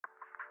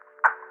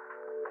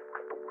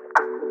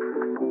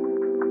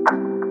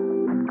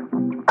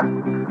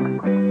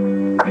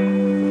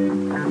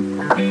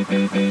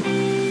Hi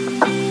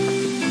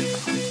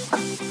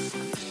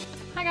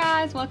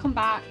guys, welcome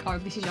back, or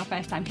if this is your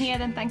first time here,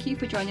 then thank you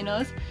for joining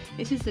us.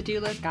 This is the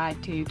Doula's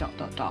Guide to ...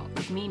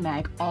 with me,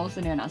 Meg,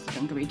 also known as the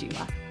Dungaree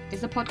Doula.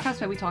 It's a podcast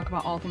where we talk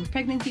about all things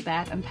pregnancy,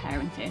 birth and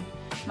parenting.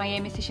 My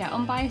aim is to share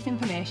unbiased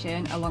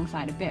information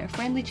alongside a bit of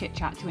friendly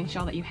chit-chat to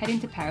ensure that you head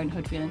into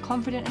parenthood feeling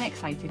confident and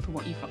excited for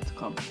what you've got to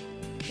come.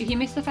 If you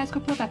missed the first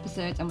couple of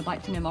episodes and would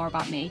like to know more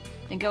about me,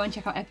 then go and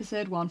check out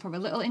episode 1 for a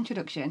little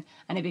introduction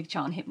and a big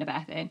chat on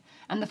hypnobirthing,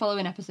 and the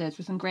following episodes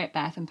with some great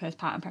birth and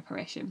postpartum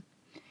preparation.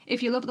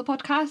 If you love the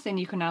podcast, then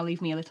you can now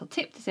leave me a little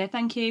tip to say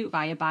thank you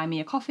via Buy Me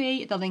a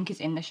Coffee. The link is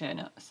in the show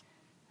notes.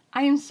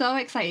 I am so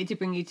excited to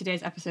bring you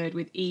today's episode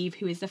with Eve,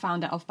 who is the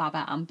founder of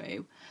Baba and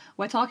Boo.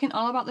 We're talking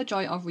all about the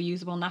joy of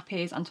reusable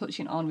nappies and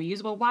touching on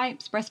reusable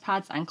wipes, breast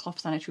pads and cloth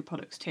sanitary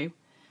products too.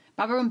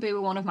 Baba and Boo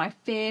are one of my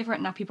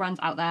favourite nappy brands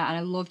out there, and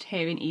I loved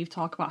hearing Eve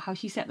talk about how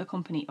she set the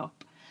company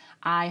up.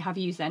 I have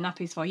used their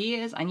nappies for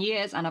years and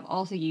years, and I've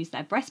also used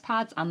their breast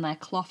pads and their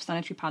cloth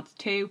sanitary pads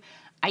too.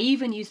 I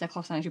even used their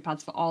cloth sanitary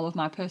pads for all of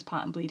my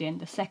postpartum bleeding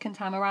the second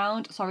time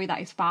around. Sorry,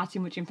 that is far too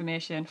much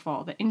information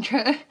for the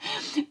intro,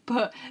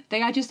 but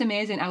they are just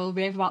amazing. I will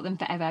rave about them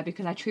forever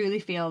because I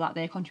truly feel that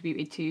they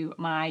contributed to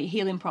my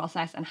healing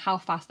process and how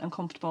fast and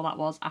comfortable that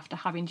was after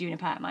having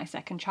Juniper, my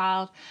second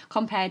child,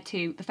 compared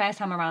to the first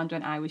time around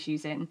when I was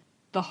using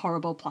the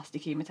horrible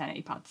plasticky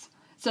maternity pads.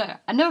 So,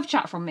 enough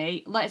chat from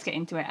me, let's get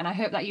into it, and I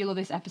hope that you love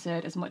this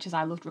episode as much as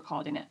I loved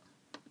recording it.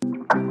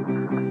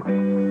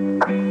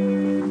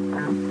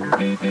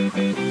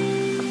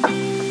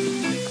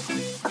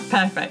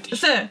 Perfect.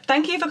 So,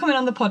 thank you for coming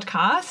on the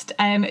podcast.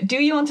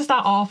 Do you want to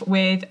start off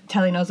with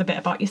telling us a bit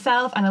about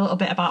yourself and a little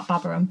bit about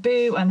Baba and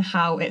Boo and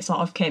how it sort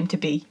of came to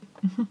be?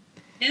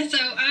 Yeah, so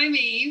I'm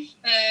Eve.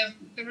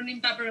 Been running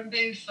Baba and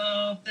Boo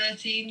for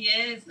 13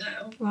 years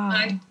now.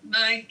 Wow.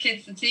 My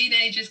kids are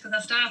teenagers because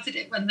I started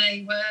it when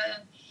they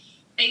were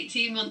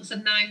 18 months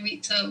and 9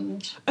 weeks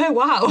old. Oh,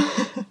 wow.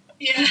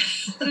 Yeah,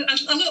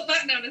 I look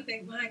back now and I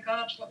think, my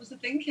God, what was I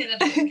thinking? I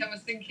don't think I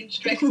was thinking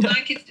straight, because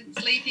my kids didn't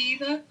sleep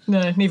either.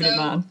 No, neither did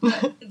mine.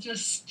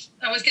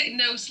 I was getting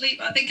no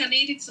sleep. I think I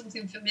needed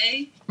something for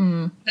me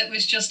that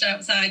was just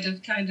outside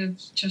of kind of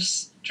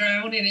just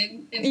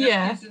drowning in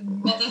nappies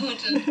and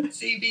motherhood and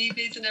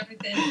CBeebies and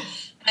everything.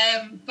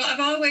 But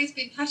I've always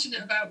been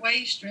passionate about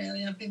waste,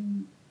 really. I've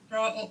been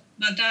brought up,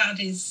 my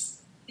dad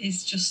is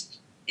just...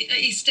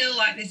 He's still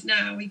like this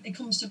now. He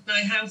comes to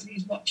my house and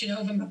he's watching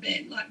over my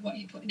bin, like, what are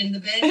you putting in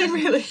the bin?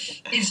 Really?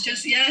 He's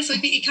just, so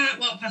he can't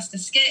walk past a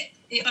skip.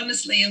 He'll go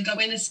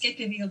in a skip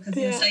because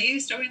he'll say,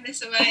 who's throwing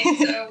this away?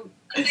 So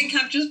I think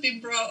I've been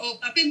brought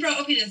up in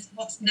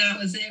what's now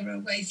a zero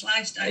waste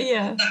lifestyle.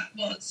 Yeah. That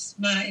was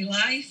my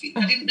life.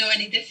 I didn't know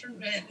any different,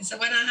 really. So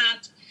when I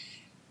had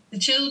the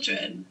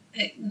children,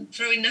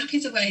 throwing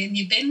nappies away and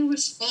your bin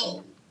was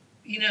full,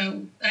 you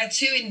know, I had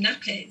 2 in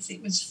nappies.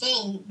 It was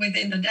full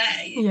within a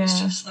day. It was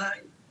just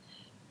like,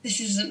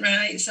 this isn't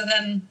right. So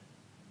then,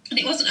 and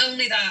it wasn't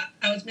only that,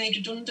 I was made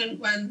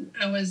redundant when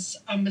I was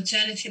on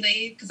maternity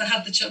leave because I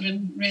had the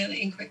children really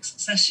in quick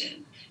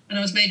succession, and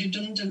I was made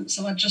redundant,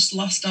 so I just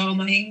lost all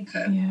my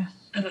income. Yeah.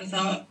 And I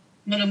thought,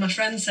 one of my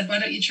friends said, why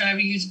don't you try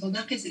reusable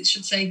nappies? It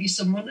should save you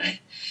some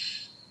money.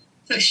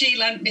 So she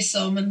lent me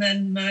some, and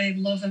then my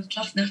love of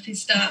cloth nappies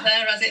start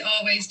there, as it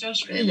always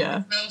does, really.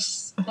 Yeah. Most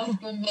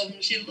lovable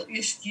mums, you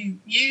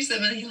use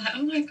them and you're like,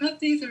 oh my God,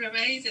 these are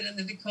amazing, and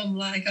they become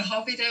like a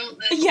hobby, don't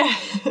they? Yeah.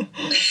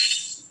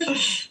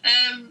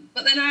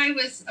 But then I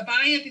was a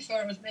buyer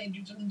before I was made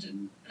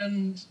redundant,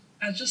 and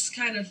I just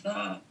kind of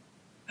thought,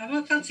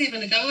 I fancy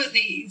having a go at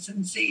these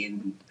and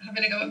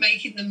having a go at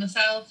making them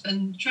myself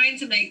and trying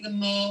to make them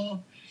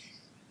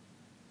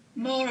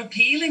more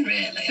appealing,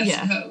 really, I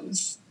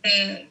suppose.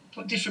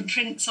 Put different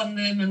prints on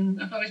them,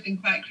 and I've always been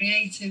quite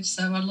creative,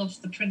 so I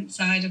love the print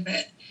side of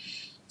it.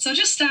 So I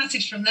just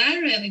started from there,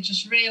 really,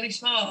 just really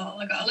small.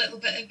 I got a little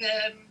bit of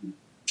a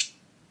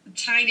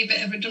tiny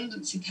bit of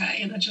redundancy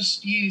pay, and I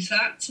just used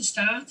that to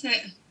start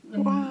it.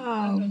 And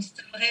wow. I'm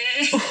still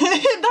here.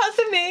 That's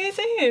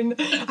amazing.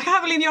 I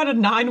can't believe you had a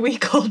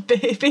 9-week-old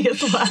baby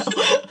as well.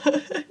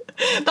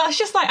 That's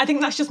just like, I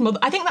think that's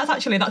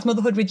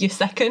motherhood with your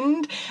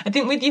second. I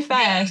think with your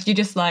first, you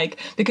just like,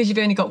 because you've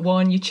only got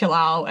one, you chill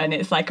out and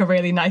it's like a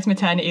really nice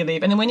maternity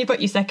leave. And then when you've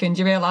got your second,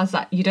 you realise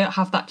that you don't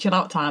have that chill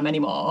out time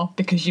anymore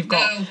because you've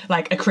got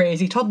like a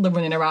crazy toddler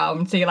running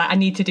around. So you're like, I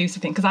need to do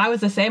something. Because I was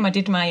the same. I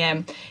did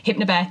my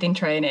hypnobirthing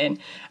training.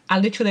 I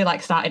literally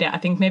like started it, I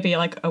think maybe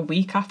like a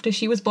week after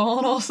she was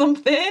born or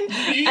something.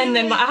 Yeah. And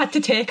then like, I had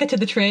to take her to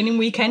the training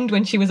weekend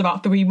when she was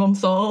about 3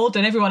 months old,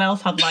 and everyone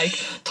else had like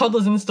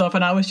toddlers and stuff,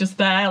 and I was just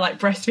there like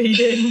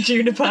breastfeeding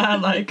Juniper,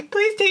 like,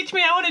 please teach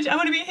me, I want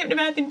to be a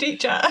hypnobirthing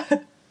teacher.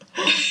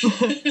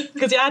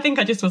 Because I think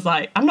I just was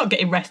like, I'm not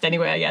getting rest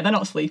anyway. Yeah, they're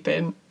not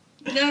sleeping.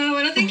 No,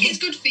 and I think it's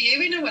good for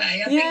you in a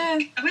way. I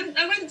think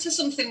I went to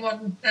something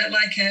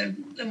like a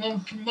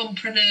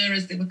mumpreneur,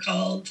 as they were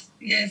called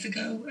years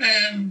ago,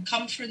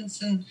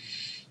 conference, and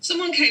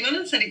someone came on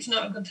and said it's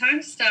not a good time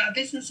to start a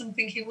business. I'm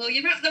thinking, well,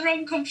 you're at the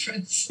wrong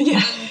conference.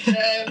 Yeah.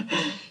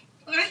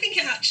 And I think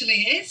it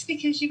actually is,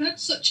 because you've had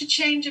such a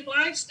change of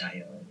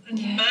lifestyle and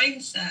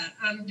mindset,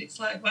 and it's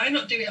like, why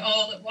not do it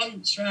all at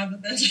once rather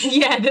than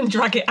then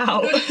drag it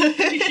out.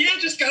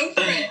 Just go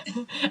for it.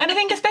 And I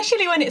think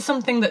especially when it's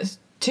something that's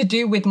to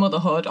do with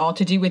motherhood or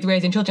to do with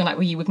raising children, like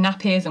with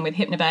nappies and with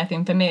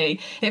hypnobirthing, for me,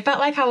 it felt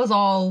like I was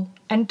all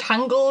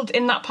entangled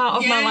in that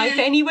part of my life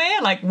anyway.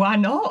 Like, why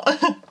not?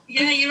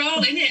 Yeah, you're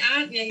all in it,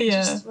 aren't you? You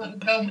just want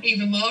to go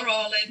even more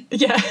all in.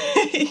 Yeah.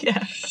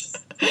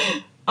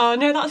 Oh,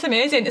 no, that's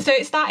amazing. So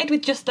it started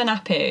with just the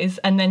nappies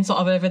and then sort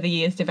of over the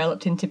years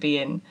developed into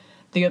being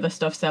the other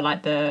stuff, so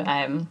like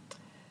the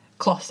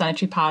cloth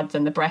sanitary pads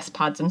and the breast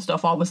pads and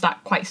stuff, or was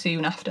that quite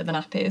soon after the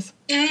nappies?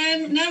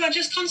 No, I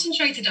just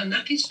concentrated on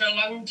nappies for a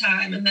long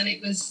time, and then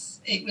it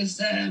was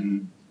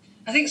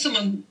I think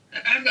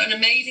I've got an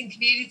amazing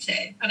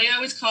community, and I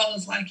always call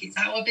us like it's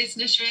our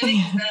business,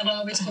 really. They'll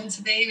always come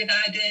to me with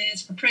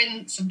ideas for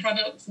prints and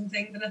products and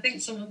things, and I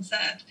think someone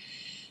said,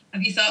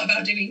 have you thought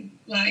about doing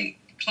like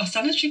cloth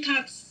sanitary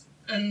pads?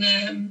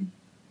 And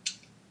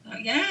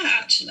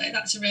actually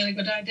that's a really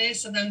good idea.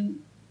 So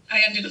then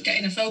I ended up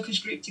getting a focus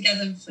group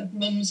together of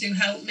mums who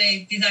helped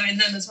me design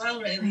them as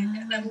well, really, and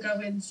get them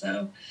going.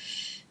 So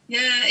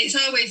it's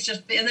always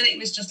just been, and then it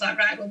was just like,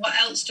 right, well, what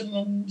else do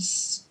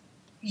mums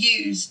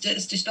use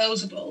that's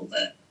disposable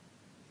that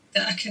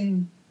I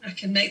can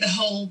make the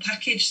whole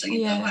package? So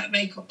you've got like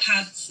makeup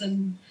pads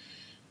and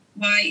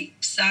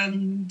wipes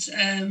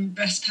and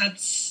breast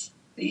pads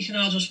that you can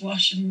all just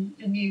wash and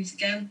use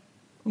again.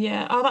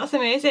 Yeah. Oh, that's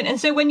amazing. And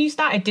so when you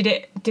started, did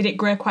it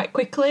grow quite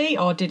quickly,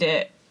 or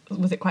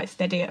was it quite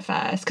steady at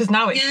first? Because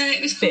now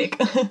it's big.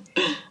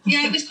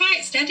 It was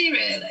quite steady,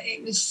 really.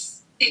 It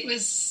was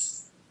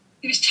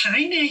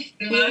tiny.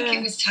 The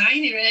market was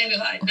tiny, really.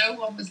 Like, no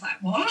one was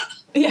like, what?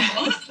 Yeah.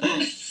 What?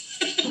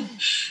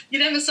 You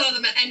never saw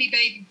them at any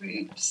baby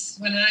groups.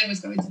 When I was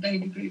going to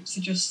baby groups,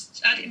 with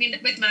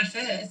my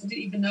first, I didn't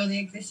even know they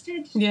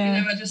existed.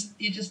 Yeah.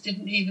 You just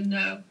didn't even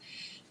know.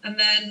 And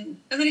then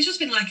it's just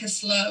been like a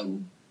slow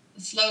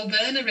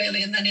burner,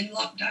 really. And then in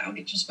lockdown,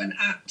 it just went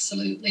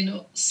absolutely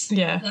nuts.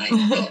 Yeah. Like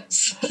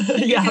nuts.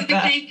 Yeah.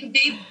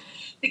 It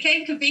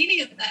became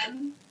convenient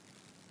then.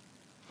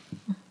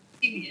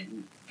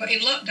 But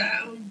in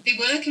lockdown, they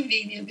were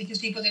convenient because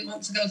people didn't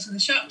want to go to the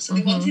shop, so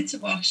they wanted to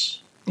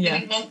wash. They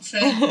didn't want to.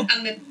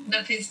 And the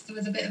nappies, there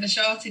was a bit of a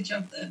shortage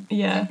of them.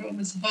 Yeah. Everyone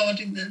was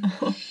hoarding them.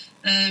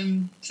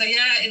 In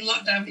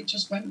lockdown, it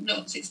just went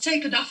nuts. It's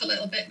tapered off a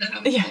little bit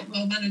now. It's a bit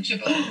more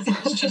manageable.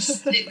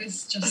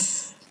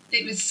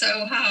 It was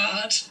so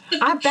hard.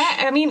 I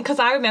bet. I mean, because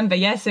I remember,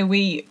 so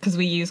because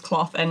we use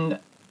cloth, and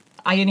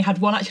I only had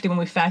one actually when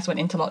we first went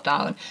into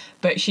lockdown,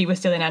 but she was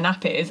still in her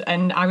nappies,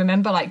 and I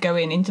remember like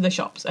going into the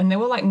shops and there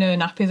were like no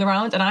nappies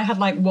around, and I had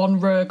like one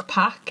rogue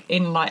pack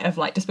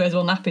of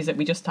disposable nappies that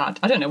we just had.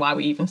 I don't know why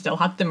we even still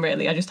had them,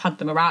 really. I just had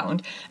them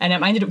around, and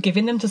I ended up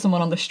giving them to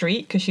someone on the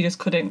street because she just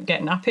couldn't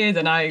get nappies,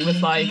 and I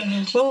was like,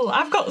 well,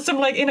 I've got some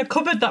like in a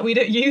cupboard that we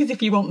don't use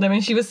if you want them,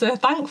 and she was so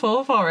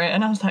thankful for it,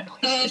 and I was like,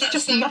 it's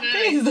just so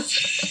nappies.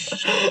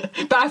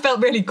 Nice. But I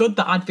felt really good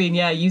that I'd been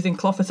using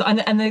cloth,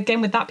 and again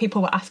with that,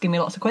 people were asking me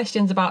lots of questions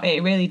about it.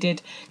 It really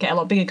did get a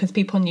lot bigger because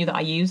people knew that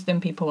I used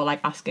them. People were like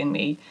asking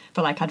me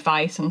for like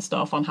advice and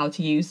stuff on how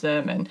to use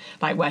them and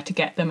like where to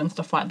get them and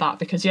stuff like that,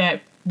 because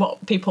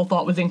what people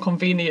thought was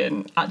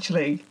inconvenient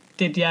actually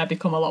did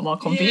become a lot more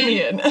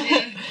convenient.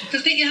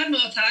 Because you had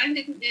more time,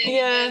 didn't you?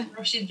 You were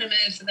rushing from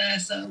here to there,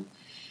 so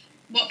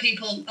a lot of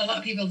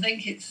people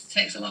think it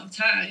takes a lot of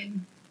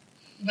time.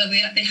 Well,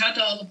 they had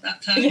all of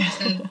that time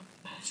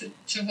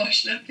to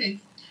wash nappies.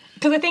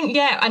 Because I think,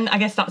 and I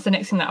guess that's the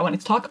next thing that I wanted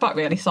to talk about,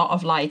 really, sort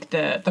of like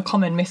the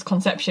common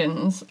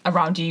misconceptions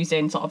around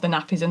using sort of the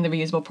nappies and the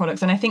reusable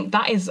products. And I think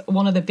that is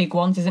one of the big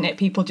ones, isn't it?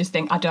 People just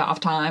think, I don't have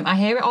time. I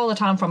hear it all the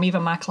time from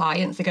even my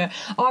clients. They go,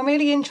 oh, I'm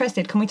really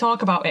interested. Can we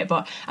talk about it?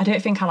 But I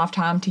don't think I'll have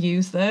time to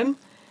use them.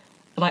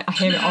 Like, I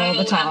hear it all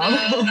the time.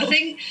 I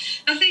think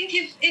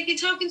if you're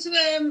talking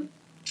to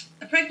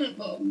a pregnant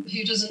mum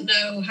who doesn't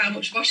know how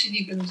much washing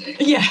you're going to do.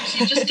 Yeah.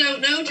 You just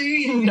don't know, do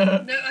you? No.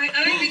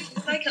 I think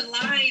it's like a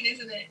line,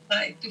 isn't it?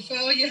 Like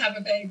before you have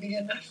a baby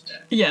and after.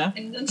 Yeah.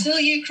 And until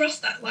you cross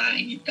that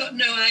line, you've got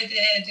no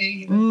idea, do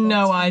you?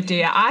 No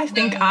idea. I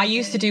think I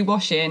used to do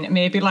washing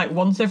maybe like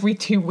once every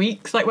 2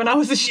 weeks, like when I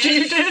was a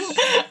student.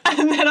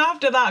 And then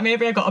after that,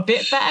 maybe I got a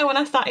bit better when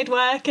I started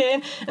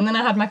working. And then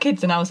I had my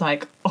kids and I was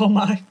like, oh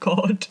my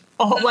God.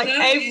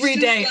 Every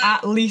day, like,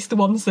 at least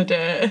once a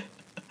day.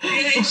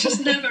 Yeah, it's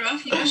just never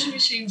off your washing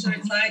machine, so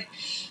it's like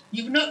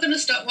you're not going to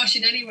stop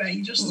washing anyway.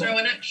 You just throw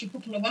an extra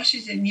couple of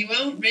washes in, you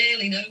won't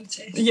really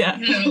notice. Yeah.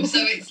 So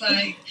it's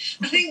like,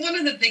 I think one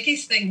of the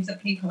biggest things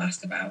that people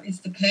ask about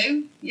is the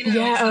poo.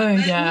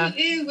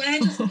 Where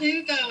does the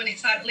poo go? And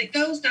it's like, well, it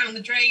goes down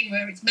the drain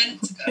where it's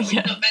meant to go. It's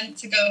not meant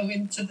to go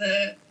into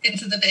the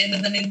bin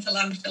and then into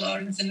landfill or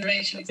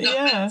incineration. It's not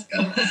meant to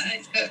go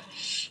there.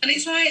 And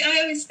it's like,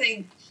 I always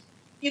think,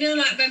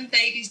 like when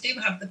babies do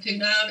have the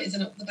poo-namis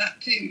and up the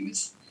back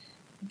poos,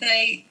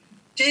 they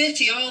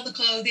dirty all the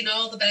clothing,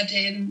 all the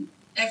bedding,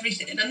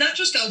 everything, and that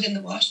just goes in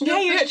the wash. Yeah,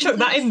 you don't chuck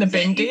that in the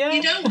bin, do you?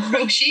 You don't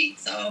throw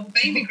sheets or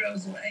baby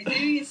grows away, do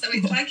you? So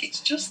it's like it's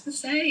just the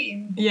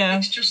same. Yeah.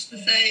 It's just the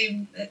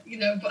same,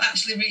 but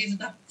actually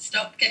reasons have to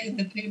stop getting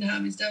the poo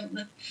nappies, don't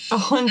they?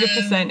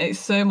 100%. It's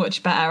so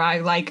much better.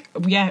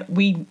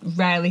 We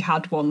rarely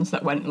had ones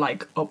that went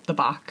like up the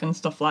back and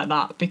stuff like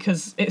that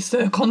because it's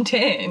so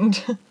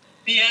contained.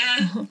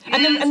 Yeah.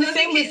 And the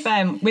same with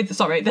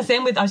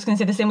I was going to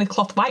say the same with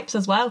cloth wipes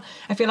as well.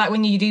 I feel like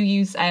when you do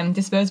use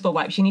disposable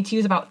wipes, you need to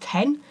use about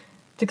 10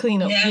 to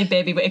clean up your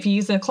baby. But if you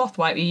use a cloth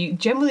wipe, you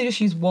generally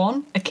just use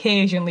one,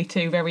 occasionally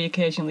two, very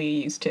occasionally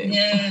you use two.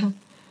 Yeah.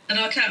 And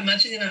I can't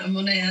imagine the amount of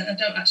money. I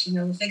don't actually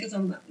know the figures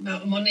on that. The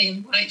amount of money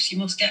and wipes you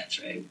must get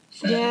through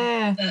for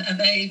a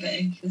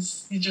baby,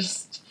 because you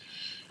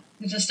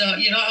you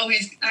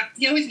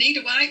always need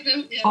a wipe,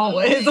 don't you?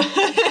 Always.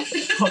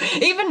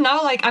 Even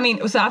now,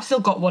 so I've still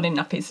got one in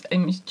nappies,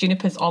 and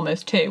Juniper's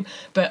almost 2,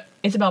 but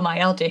Isabel, my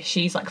eldest,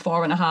 she's like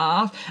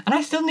 4.5, and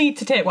I still need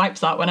to take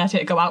wipes out when I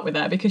go out with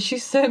her because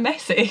she's so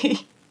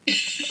messy.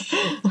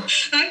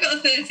 I've got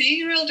a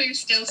 13-year-old who's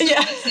still so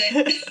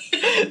messy.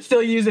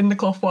 Still using the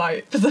cloth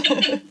wipes. So I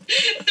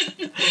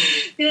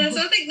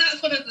think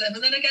that's one of them.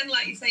 And then again,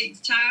 like you say,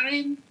 it's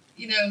time.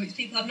 It's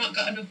people have not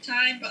got enough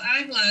time, but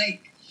I'm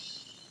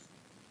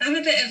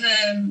a bit of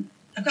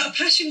I've got a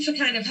passion for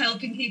kind of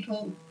helping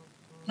people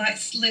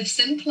live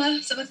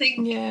simpler. So I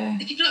think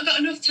if you've not got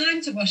enough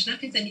time to wash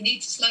nappies, then you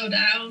need to slow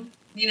down,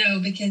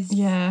 because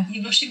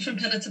you're rushing from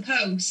pillar to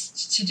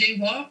post to do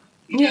what?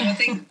 I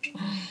think,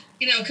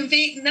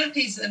 convenient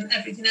nappies and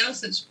everything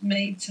else that's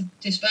made to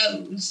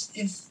dispose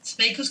is to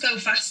make us go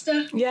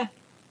faster. Yeah.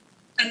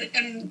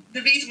 And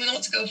the reason we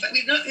want to go it's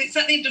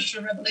like the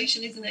Industrial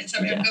Revolution, isn't it?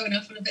 Sorry, I'm going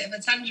off on a bit of a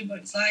tangent, but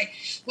it's like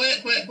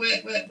work.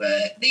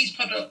 These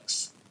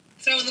products,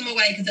 throw them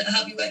away because it'll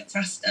help you work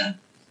faster.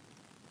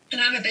 And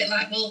I'm a bit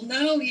like, well,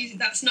 no,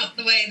 that's not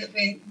the way that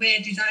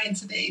we're designed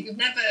to be. We've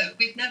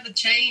never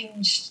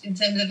changed in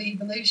terms of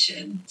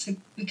evolution.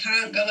 We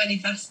can't go any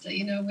faster.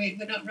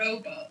 We're not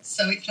robots.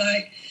 So it's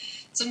like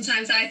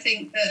sometimes I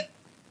think that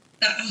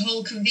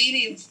whole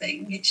convenience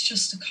thing, it's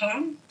just a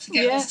con to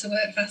get us to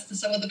work faster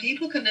so other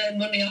people can earn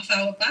money off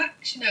our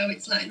backs.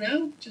 It's like,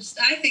 no,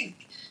 I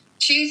think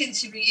choosing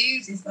to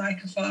reuse is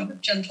like a form of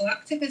gentle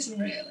activism,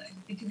 really.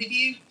 Because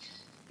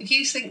if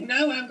you think,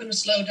 no, I'm going to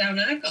slow down,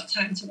 I've got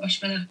time to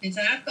wash my nappies,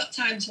 I've got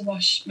time to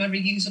wash my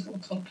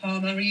reusable cup or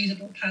my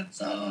reusable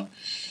pads, I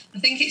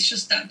think it's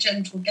just that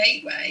gentle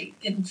gateway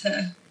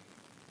into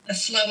a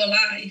slower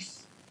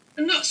life.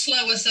 And not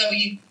slower so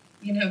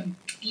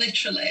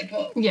literally,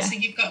 but so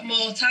you've got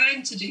more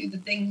time to do the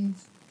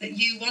things that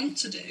you want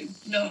to do,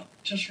 not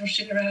just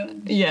rushing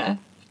around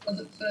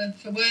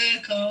for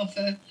work or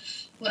for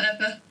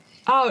whatever.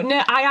 Oh,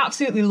 no, I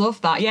absolutely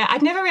love that. Yeah,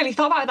 I'd never really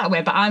thought about it that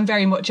way, but I'm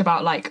very much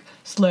about,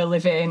 slow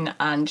living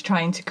and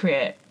trying to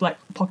create,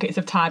 pockets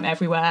of time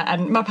everywhere.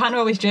 And my partner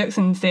always jokes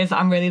and says that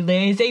I'm really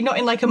lazy, not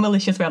in, a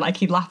malicious way,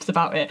 he laughs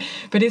about it.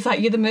 But it's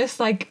you're the most,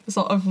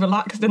 sort of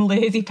relaxed and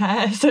lazy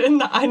person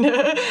that I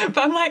know.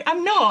 But I'm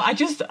I'm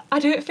not. I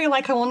don't feel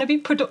like I want to be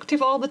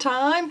productive all the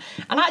time.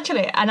 And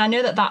actually, I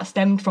know that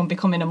stemmed from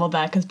becoming a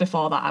mother, because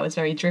before that I was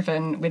very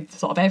driven with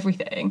sort of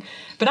everything.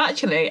 But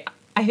actually,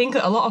 I think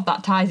a lot of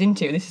that ties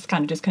into, this is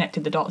kind of just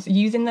connected the dots,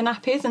 using the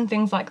nappies and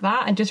things like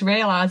that, and just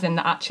realising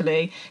that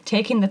actually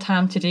taking the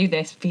time to do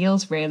this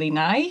feels really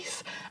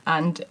nice,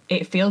 and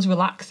it feels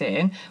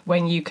relaxing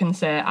when you can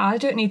say, I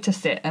don't need to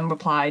sit and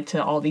reply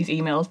to all these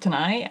emails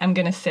tonight. I'm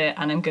going to sit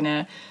and I'm going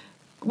to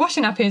wash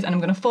the nappies and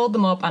I'm going to fold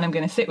them up and I'm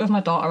going to sit with my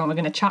daughter and we're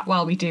going to chat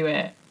while we do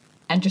it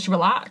and just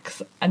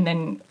relax, and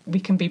then we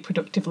can be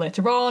productive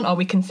later on, or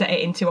we can set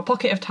it into a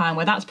pocket of time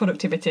where that's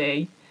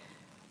productivity,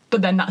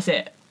 but then that's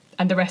it.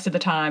 And the rest of the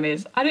time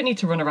is, I don't need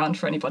to run around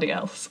for anybody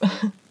else.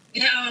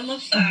 Yeah, I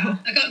love that.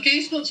 I got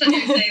goosebumps when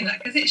you say that,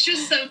 because it's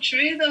just so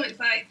true, though.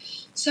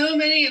 It's so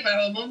many of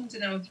our mums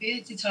in our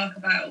community talk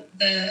about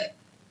the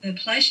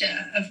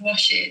pleasure of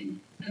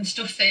washing and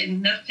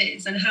stuffing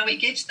nappies and how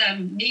it gives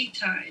them me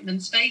time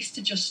and space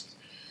to just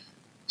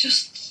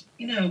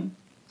not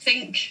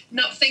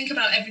think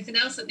about everything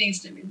else that needs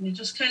doing.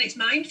 It's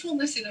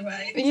mindfulness in a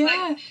way.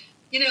 It's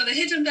the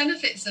hidden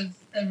benefits of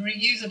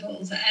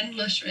reusables are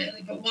endless,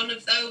 really. But one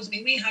of those,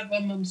 we had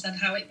one mum said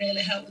how it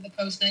really helped with the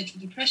postnatal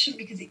depression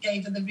because it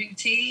gave her the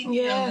routine,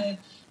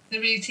 the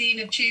routine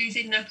of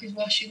choosing nappies,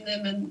 washing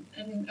them and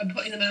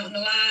putting them out on the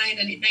line,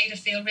 and it made her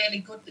feel really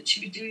good that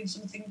she was doing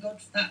something good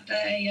for that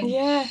day. And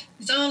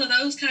there's all of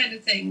those kind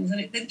of things,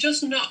 and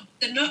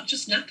they're not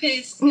just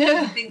nappies.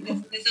 I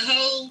think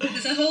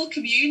there's a whole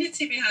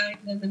community behind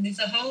them, and there's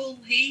a whole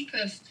heap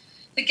of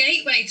the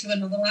gateway to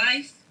another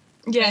life.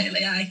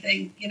 Really, I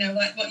think,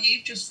 like what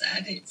you've just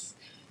said, it's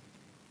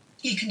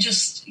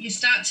you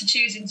start to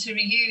choosing to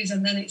reuse,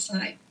 and then it's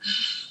okay.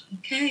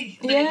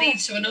 And then it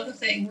leads to another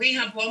thing. We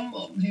had one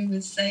mum who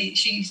was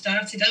she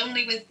started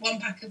only with one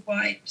pack of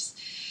wipes,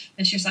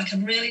 and she was like,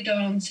 I'm really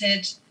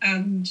daunted,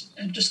 and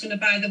I'm just going to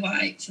buy the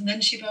wipes. And then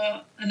she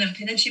bought a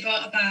nappy, then she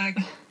bought a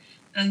bag,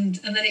 And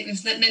then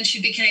then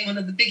she became one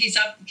of the biggest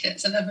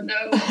advocates I've ever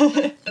known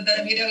for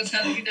them,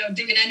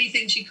 doing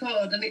anything she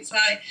could. And it's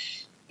like,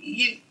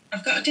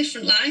 I've got a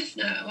different life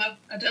now.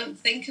 I don't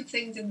think of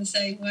things in the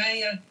same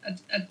way.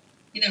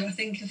 I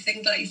think of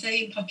things, like you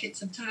say, in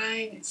pockets of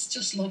time. It's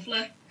just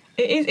lovely.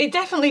 It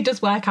definitely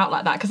does work out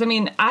like that, because I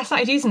mean, I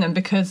started using them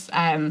because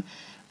I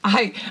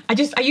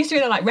used to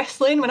really like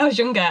wrestling when I was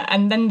younger,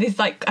 and then there's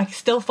like, I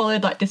still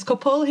followed like this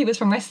couple who was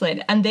from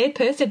wrestling, and they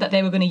posted that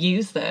they were going to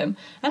use them,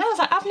 and I was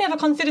like, I've never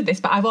considered this,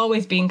 but I've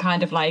always been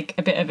kind of like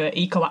a bit of an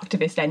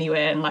eco-activist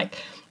anyway, and like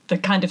they're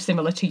kind of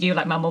similar to you,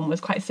 like my mum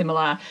was quite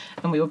similar,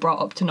 and we were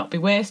brought up to not be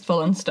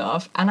wasteful and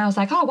stuff, and I was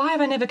like, oh, why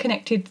have I never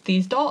connected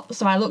these dots?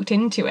 So I looked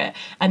into it,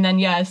 and then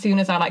as soon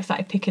as I like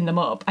started picking them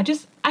up,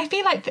 I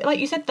feel like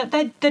you said, that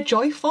they're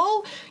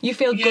joyful. You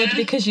feel good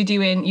because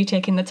you're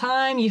taking the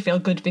time. You feel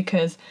good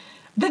because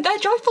they're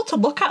joyful to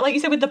look at, like you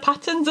said, with the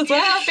patterns as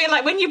well. I feel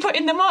like when you're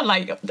putting them on,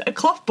 like a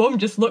cloth bum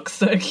just looks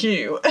so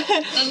cute,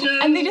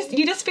 and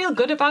you just feel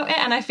good about it.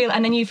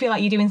 And then you feel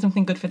like you're doing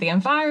something good for the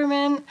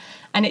environment.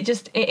 And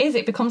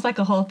it becomes like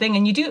a whole thing,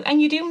 and you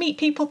do meet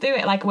people through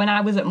it. Like when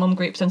I was at mum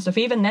groups and stuff,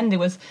 even then there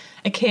was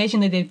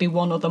occasionally there'd be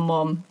one other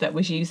mum that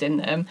was using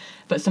them,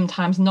 but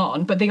sometimes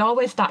none. But they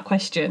always start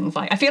questions.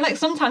 Like I feel like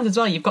sometimes as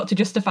well you've got to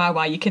justify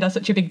why your kid has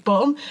such a big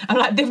bum. I'm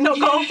like, they've not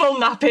got a full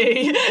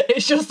nappy,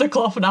 it's just a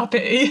cloth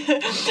nappy.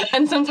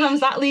 And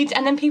sometimes that leads,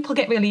 and then people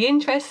get really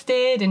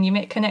interested, and you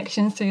make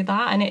connections through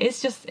that. And it's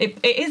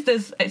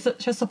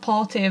such a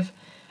supportive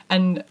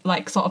and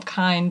like sort of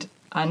kind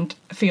and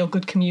feel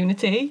good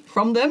community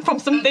from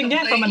something,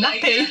 from a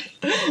nappy.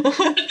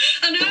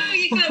 I know,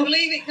 you can't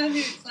believe it, can you?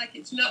 It's like,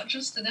 it's not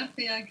just a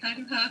nappy. I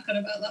kind of hark on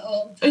about that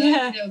all the time.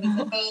 Yeah.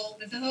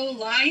 There's a whole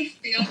life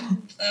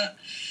beyond that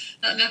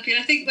nappy. And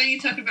I think when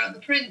you're talking about the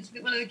prints, I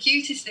think one of the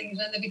cutest things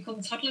when they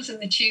become toddlers and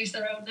they choose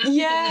their own nappy and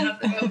they have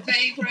their own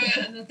favourite.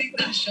 And I think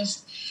that's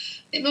just,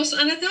 it must,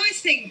 and I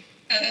always think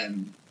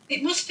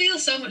it must feel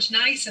so much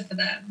nicer for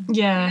them.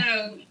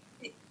 Yeah.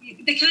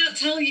 They can't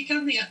tell you,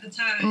 can they, at the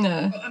time?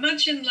 No. But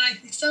imagine,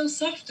 like, it's so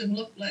soft and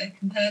lovely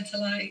compared to,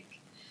 like,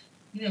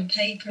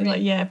 paper.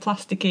 Like,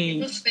 plasticky. It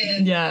must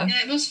feel. Yeah.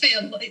 Yeah, it must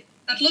feel. Like,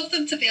 I'd love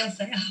them to be able to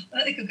say,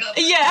 they could go.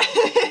 Yeah.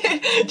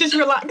 Just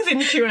relax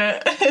into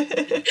it.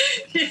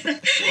 Yeah.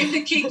 If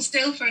they keep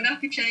still for a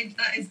nappy change,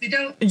 that is. They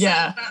don't.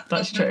 Yeah,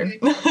 that's true.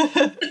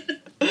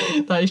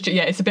 That is true.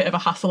 Yeah, it's a bit of a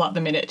hassle at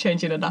the minute,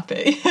 changing a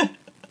nappy.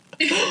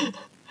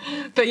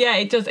 But yeah,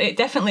 it does. It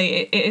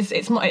definitely it is.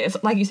 It's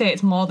like you say,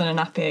 it's more than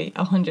a nappy,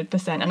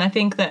 100%. And I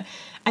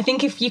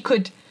think if you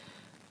could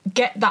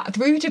get that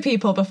through to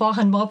people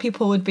beforehand, more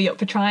people would be up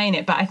for trying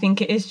it. But I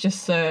think it is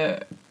just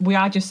we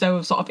are just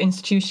so sort of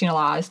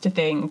institutionalised to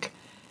think,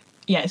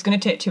 it's going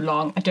to take too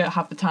long. I don't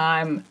have the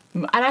time.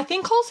 And I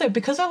think also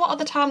because a lot of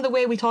the time the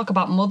way we talk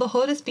about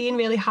motherhood is being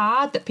really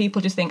hard, that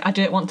people just think, I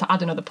don't want to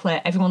add another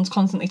plate. Everyone's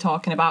constantly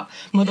talking about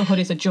motherhood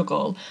is a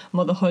juggle.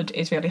 Motherhood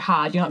is really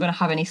hard. You're not going to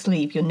have any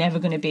sleep. You're never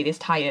going to be this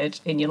tired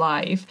in your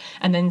life.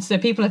 And then so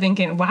people are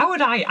thinking, why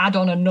would I add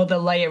on another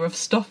layer of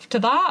stuff to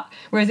that?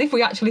 Whereas if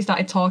we actually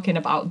started talking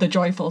about the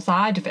joyful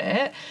side of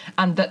it,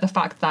 and that the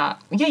fact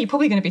that, you're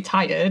probably going to be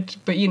tired,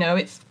 but,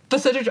 it's for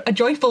such a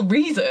joyful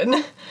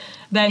reason,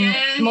 then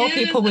more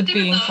people would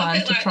be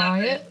inclined to try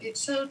it.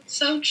 It's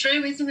so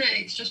true, isn't it?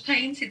 It's just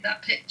painted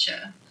that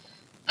picture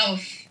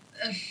of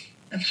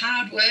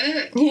hard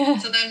work. Yeah.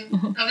 So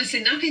then,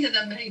 obviously, nappies are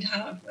then made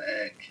hard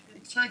work.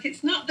 It's like,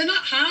 they're not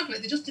hard work,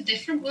 they're just a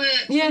different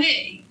work for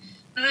me.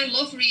 And I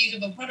love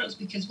reusable products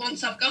because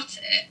once I've got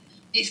it,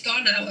 it's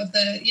gone out of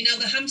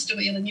the hamster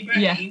wheel in your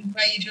brain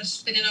where you're just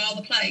spinning all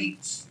the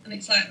plates. And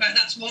it's like, right,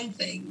 that's one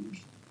thing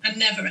I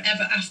never,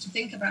 ever have to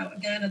think about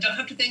again. I don't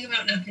have to think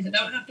about nappies. I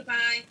don't have to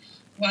buy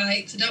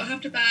wipes. I don't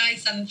have to buy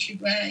sanitary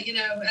wear,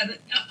 and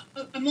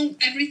among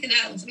everything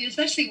else. I mean,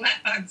 especially wet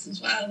bags as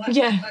well. Wet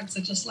bags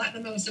are just like the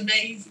most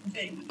amazing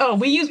thing. Oh,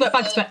 we use wet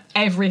bags for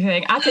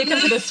everything. I take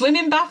them to the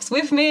swimming baths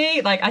with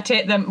me. Like, I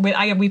take them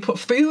we put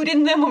food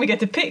in them when we get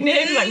to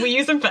picnics. Like, we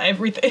use them for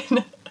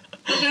everything.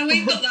 Now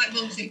we've got like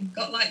mums who've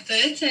got like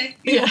 30.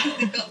 Yeah.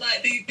 They've got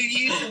like they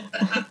use them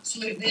for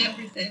absolutely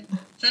everything.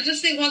 So I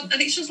just think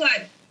and it's just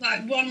like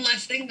one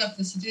less thing off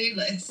the to-do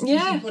list.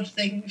 Yeah. It's a good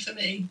thing for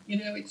me.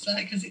 It's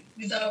like, because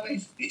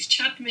it's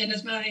Chadmin,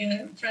 as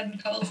my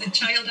friend calls it,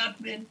 child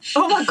admin.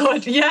 Oh my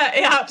God, yeah,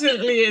 it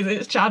absolutely is.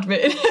 It's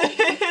Chadmin.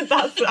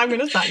 I'm going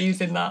to start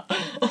using that.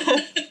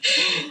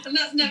 And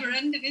that's never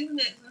ending, isn't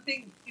it? I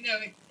think,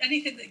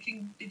 anything that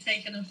can be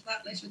taken off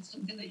that list with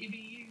something that you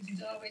reuse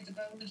is always a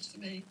bonus for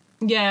me.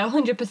 Yeah,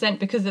 100%,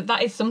 because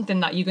that is something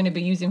that you're going to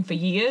be using for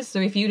years. So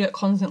if you don't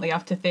constantly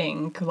have to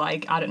think,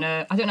 like, I don't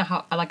know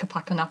how, like, a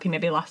pack of nappy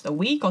maybe lasts a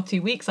week or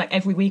 2 weeks, like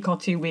every week or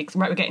 2 weeks,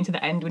 right, we're getting to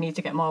the end, we need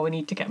to get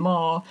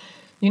more.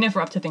 You never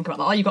have to think about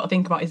that. All you've got to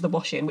think about is the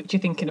washing, which you're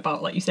thinking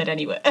about, like you said,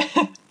 anyway.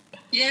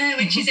 Yeah,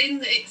 which is in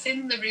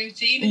the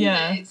routine, isn't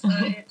it? It's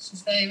like, it's the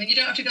same. And you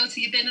don't have to go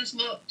to your bin as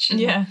much. And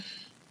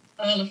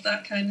all of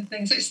that kind of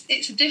thing. So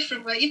it's a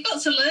different way. You've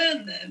got to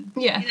learn them.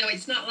 Yeah. You know,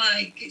 it's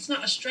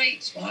not a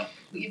straight swap,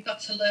 but you've got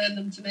to learn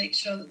them to make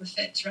sure that the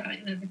fit's right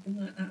and everything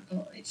like that.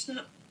 But it's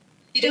not.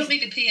 You don't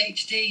need a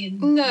PhD in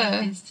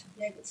nappies to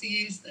be able to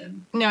use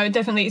them. No,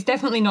 definitely. It's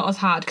definitely not as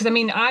hard. Because, I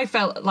mean, I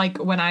felt like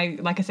when I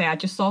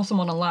just saw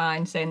someone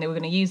online saying they were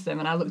going to use them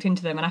and I looked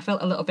into them and I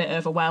felt a little bit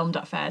overwhelmed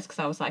at first because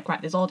I was like,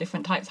 right, there's all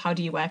different types. How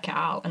do you work it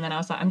out? And then I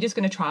was like, I'm just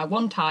going to try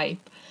one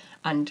type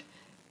and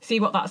see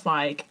what that's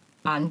like.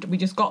 And we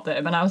just got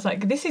them. And I was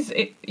like, this is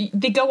it.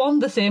 They go on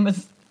the same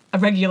as a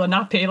regular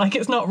nappy, like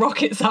it's not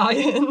rocket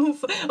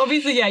science.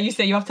 Obviously, yeah, you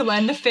say you have to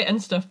learn the fit and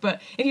stuff,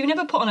 but if you've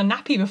never put on a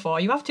nappy before,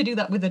 you have to do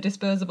that with a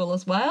disposable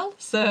as well.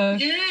 So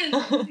yeah,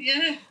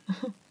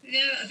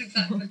 that's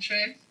exactly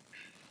true.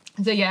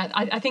 So yeah,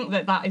 I think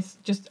that is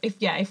just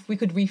if we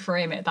could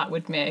reframe it, that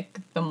would make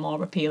them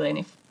more appealing.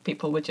 If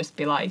people would just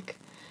be like,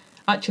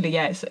 actually,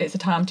 yeah, it's a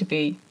time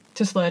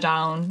to slow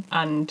down,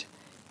 and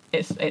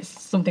it's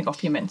something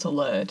off your mental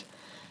load.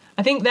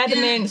 I think they're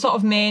the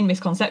main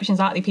misconceptions,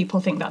 aren't they? People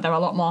think that they're a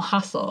lot more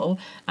hassle,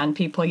 and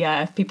people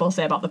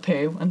say about the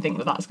poo and think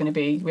that that's going to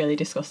be really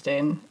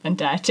disgusting and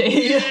dirty.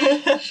 Yeah.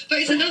 But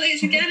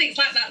it's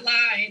like that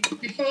line,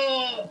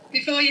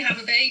 before you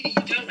have a baby,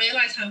 you don't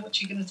realise how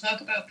much you're going to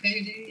talk about poo,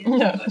 do you?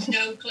 No. You've got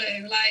no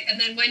clue. Like, and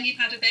then when you've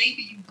had a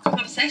baby, you become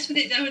obsessed with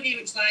it, don't you?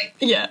 It's like,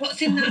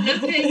 what's in that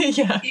nappy?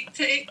 Yeah.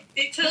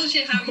 It tells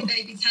you how your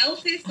baby's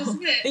health is,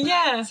 doesn't it?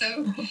 Yeah.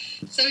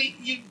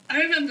 I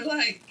remember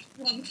like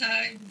one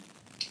time,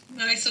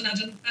 my son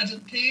hadn't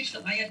pooed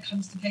for, I had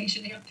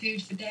constipation, he had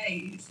pooed for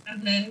days,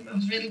 and I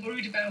was really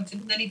worried about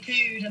him, and then he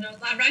pooed, and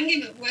I rang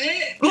him at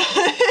work.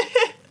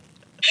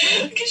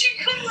 Because you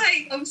become,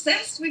 like,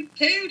 obsessed with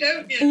poo,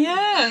 don't you?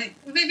 Yeah. Like,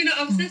 maybe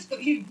not obsessed,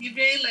 but you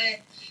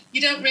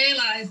don't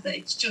realise that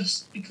it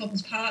just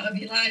becomes part of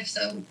your life,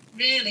 so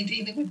really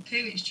dealing with poo,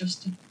 it's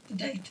just the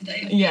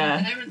day-to-day of being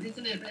a parent,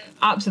 isn't it, really?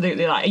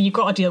 Absolutely, like, you've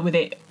got to deal with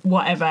it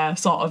whatever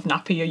sort of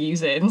nappy you're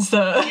using,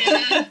 so...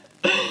 Yeah.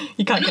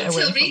 You can't get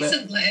away from it. Until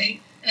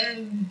recently,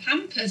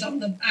 Pampers on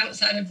the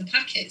outside of the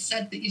packet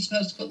said that you're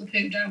supposed to put the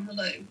poo down the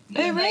loo.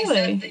 Oh,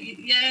 really?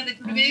 They've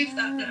removed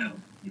that now.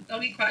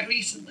 Only quite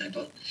recently,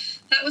 but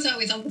that was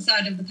always on the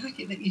side of the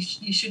packet that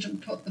you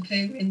shouldn't put the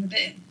poo in the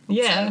bin.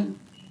 Yeah. So,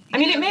 I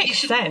mean, it makes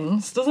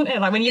sense, doesn't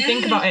it? Like, when you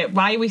think about it,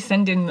 why are we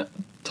sending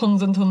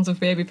tons and tons of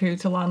baby poo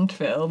to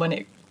landfill when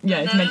it's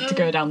meant to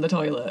go down the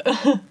toilet?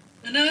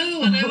 I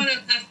know.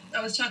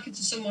 I was talking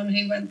to someone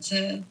who went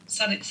to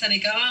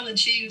Senegal, and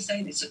she was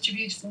saying it's such a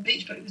beautiful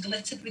beach, but it was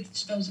littered with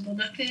disposable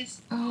nappies.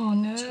 Oh,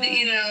 no. So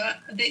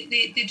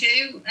they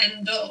do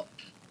end up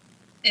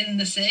in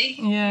the sea,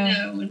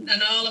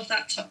 and all of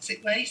that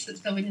toxic waste that's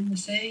going in the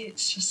sea,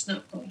 it's just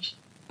not good.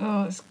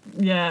 Oh,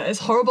 it's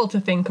horrible to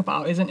think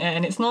about, isn't it?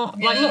 And it's not,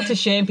 not to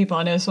shame people.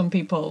 I know some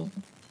people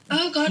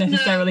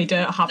necessarily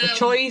don't have a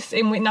choice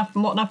in what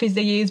nappies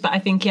they use, but I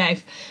think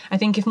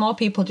if more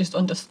people just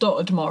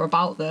understood more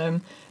about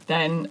them,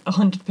 then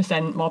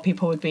 100% more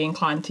people would be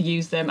inclined to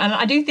use them. And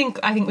I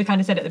think we kind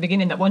of said at the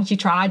beginning that once you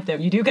tried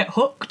them, you do get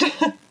hooked.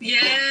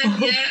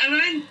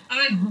 And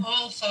I'm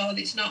all for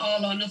it's not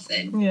all or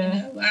nothing. Yeah.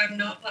 You know, I'm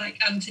not like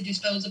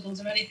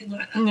anti-disposables or anything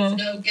like that. There's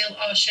no guilt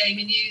or shame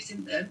in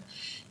using them.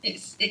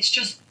 It's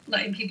just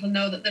letting people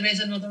know that there is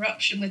another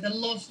option with a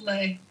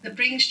lovely that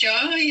brings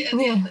joy.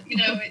 And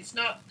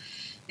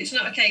it's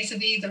not a case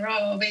of either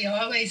or. We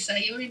always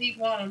say you only need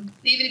one.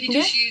 Even if you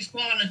just use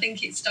one, I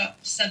think it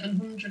stops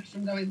 700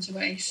 from going to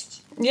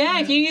waste. Yeah,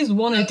 if you use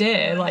one a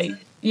day, like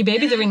your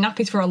babies are in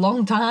nappies for a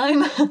long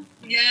time.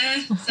 Yeah,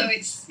 so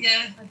I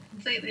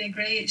completely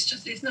agree.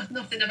 It's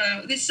nothing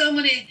about. There's so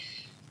many.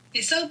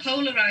 It's so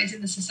polarised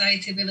in the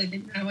society we live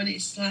in now, and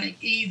it's like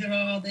either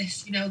or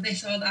this,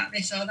 this or that,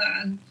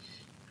 and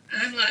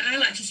I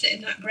like to sit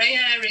in that grey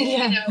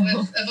area,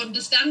 of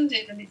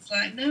understanding, and it's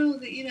like, no,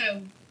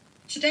 that,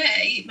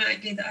 today it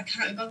might be that I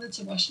can't be bothered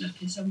to wash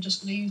nappies, so I'm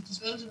just going to use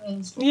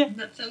disposables, and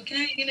that's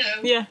okay,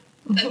 Yeah.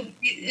 And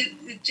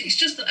it's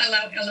just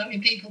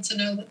allowing people to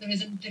know that there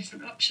is a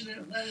different option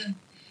out there.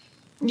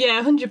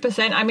 Yeah,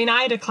 100%. I mean,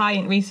 I had a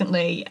client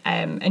recently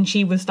and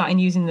she was starting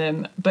using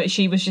them, but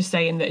she was just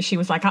saying that she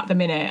was like, at the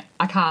minute,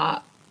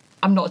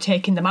 I'm not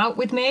taking them out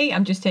with me.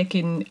 I'm just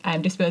taking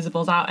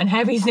disposables out. And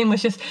her reasoning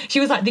was she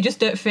was like, they just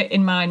don't fit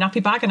in my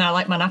nappy bag, and I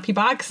like my nappy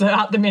bag. So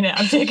at the minute,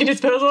 I'm taking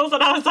disposables.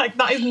 And I was like,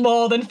 that is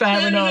more than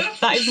fair enough.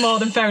 That is more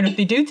than fair enough.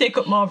 They do take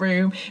up more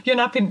room. If your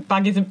nappy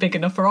bag isn't big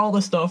enough for all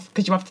the stuff,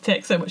 because you have to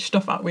take so much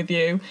stuff out with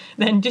you,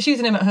 then just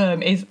using them at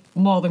home is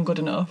more than good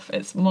enough.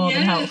 It's more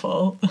than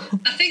helpful.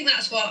 I think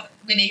that's what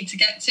we need to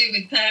get to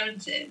with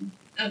parenting.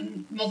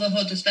 And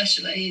motherhood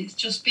especially, is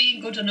just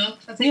being good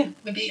enough. I think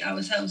we beat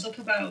ourselves up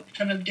about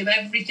trying to do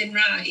everything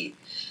right,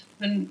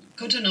 and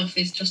good enough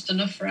is just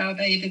enough for our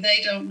baby.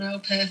 They don't know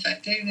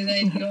perfect, do they?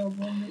 They go,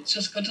 well, it's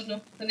just good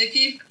enough. And if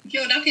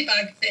your nappy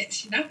bag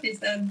fits your nappies,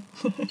 then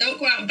don't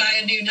go out and buy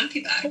a new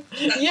nappy bag.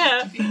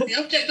 That defeats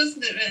the object,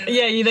 doesn't it, really?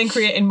 Yeah, you're then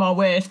creating more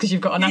waste because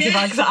you've got a nappy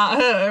bag at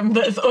home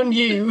that's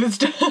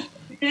unused.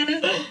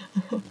 Yeah.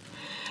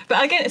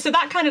 But again, so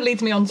that kind of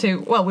leads me on to,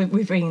 well,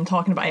 we've been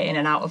talking about it in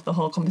and out of the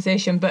whole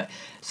conversation, but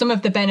some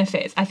of the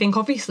benefits, I think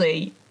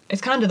obviously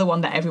it's kind of the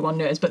one that everyone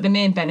knows, but the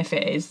main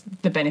benefit is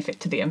the benefit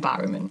to the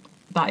environment.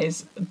 That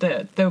is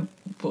the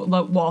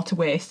water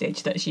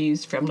wastage that's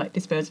used from like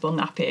disposable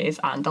nappies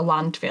and the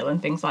landfill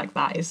and things like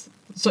that is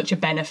such a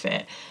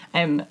benefit.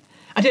 I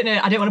don't know,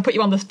 I don't want to put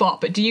you on the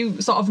spot, but do you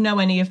sort of know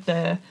any of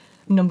the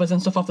numbers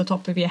and stuff off the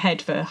top of your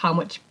head for how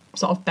much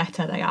sort of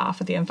better they are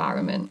for the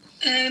environment?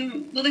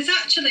 Well, there's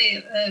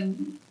actually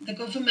the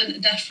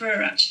government, DEFRA,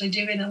 are actually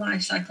doing a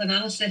life cycle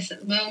analysis at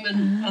the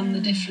moment on the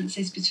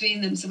differences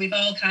between them. So we've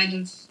all kind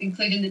of,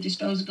 including the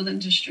disposable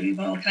industry, we've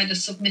all kind of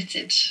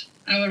submitted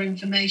our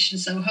information.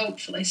 So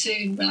hopefully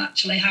soon we'll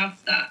actually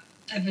have that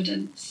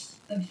evidence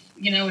of,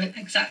 you know,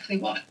 exactly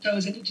what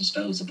goes in a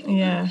disposable.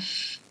 Yeah.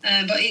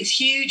 But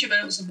it's huge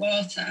amounts of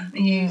water are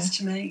used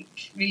to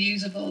make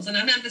reusables. And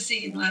I remember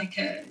seeing like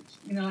an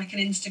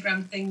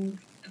Instagram thing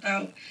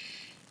about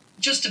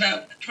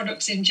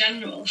products in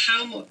general,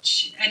 how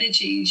much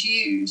energy is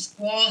used,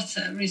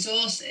 water,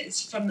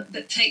 resources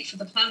that take for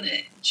the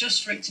planet,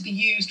 just for it to be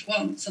used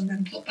once and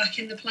then put back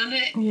in the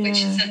planet,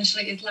 which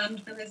essentially is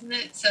landfill, isn't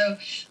it? So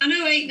I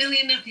know 8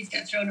 million nappies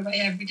get thrown away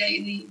every day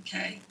in the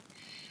UK.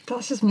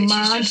 That's just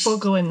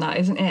mind-boggling, that,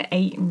 isn't it?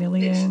 8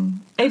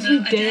 million every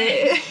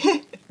day.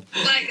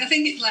 Like, I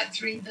think it's like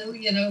 3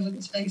 billion over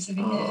the space of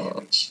a year,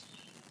 which...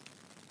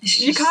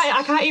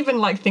 I can't even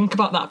like think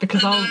about that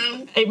because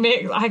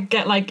I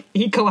get like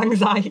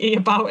eco-anxiety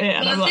about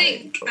it. Well,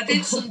 I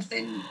did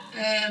something.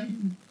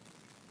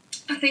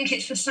 I think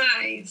it's the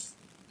size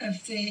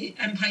of the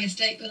Empire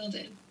State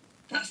Building.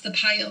 That's the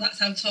pile. That's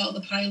how tall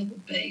the pile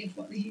would be of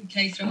what the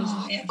UK throws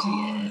away every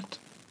year.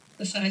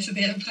 The size of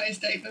the Empire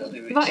State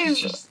Building. That is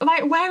just...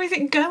 like, where is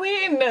it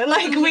going?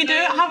 Like, we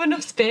don't have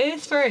enough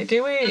space for it,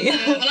 do we?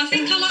 Well, I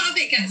think a lot of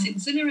it gets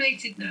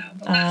incinerated now,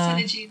 but that's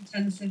energy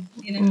intensive.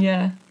 You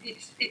know,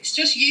 it's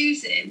just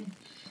using,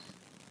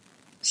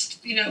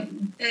 you know,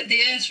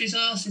 the Earth's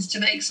resources to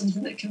make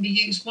something that can be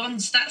used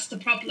once. That's the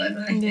problem,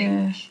 I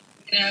think.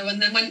 You know,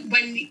 and then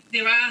when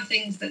there are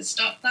things that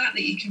stop that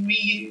you can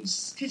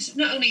reuse, because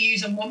not only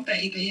use on one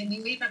baby. I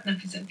mean, we've had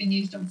nappies that have been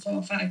used on 4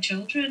 or 5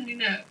 children. You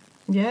know.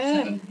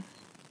 Yeah. So,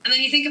 and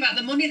then you think about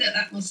the money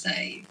that must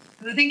save.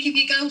 And I think if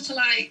you go to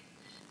like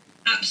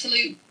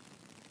absolute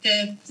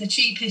the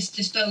cheapest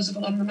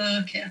disposable on the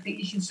market, I think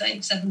you can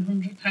save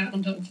 £700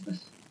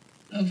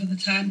 over the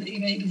time that your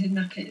baby's in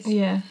nappies.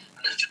 Yeah. And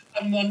that's just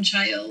on one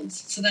child.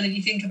 So then if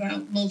you think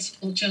about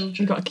multiple children,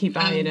 you've got to keep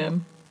buying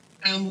them.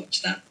 How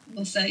much that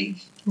will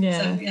save. Yeah.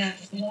 So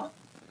it's a lot.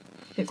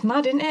 It's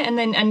mad, isn't it? And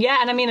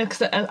I mean,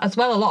 as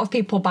well, a lot of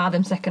people buy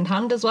them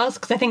second-hand as well,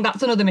 because I think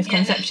that's another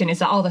misconception is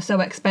that, they're so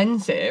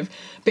expensive.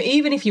 But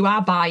even if you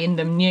are buying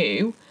them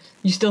new,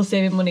 you're still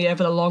saving money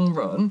over the long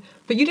run.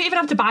 But you don't even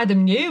have to buy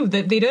them new.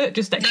 They don't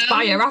just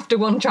expire after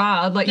one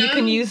child. Like, you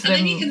can use them.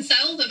 And then you can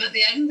sell them at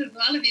the end as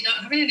well. If you're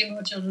not having any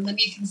more children, then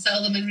you can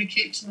sell them and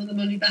recoup some of the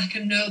money back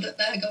and know that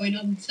they're going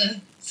on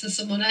to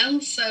someone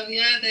else. So,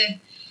 they're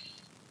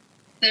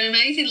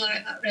amazing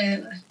like that,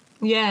 really.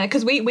 Yeah,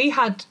 because we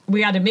had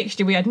a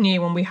mixture. We had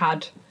new and we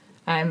had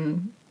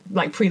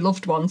like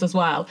pre-loved ones as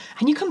well,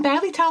 and you can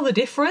barely tell the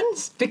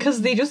difference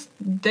because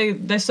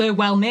they're so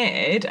well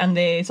made and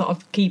they sort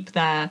of keep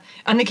their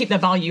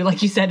value,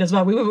 like you said as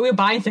well. We were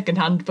buying second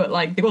hand, but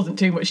like there wasn't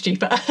too much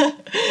cheaper. But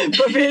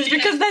it's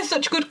because they're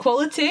such good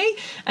quality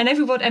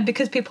and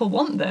because people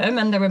want them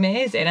and they're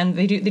amazing and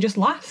they just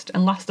last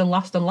and last and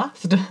last and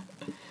last.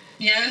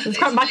 Yeah, it's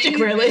quite magic,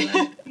 really.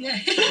 Yeah.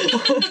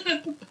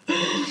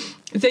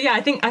 So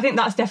I think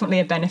that's definitely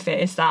a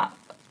benefit. Is that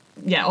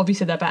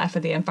obviously they're better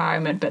for the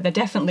environment, but they're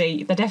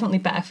definitely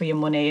better for your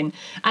money. And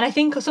I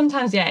think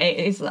sometimes it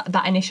is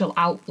that initial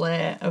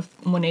outlay of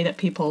money that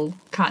people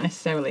can't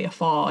necessarily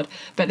afford.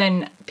 But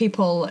then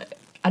people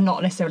are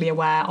not necessarily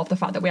aware of the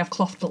fact that we have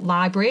cloth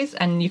libraries,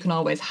 and you can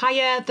always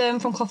hire them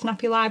from cloth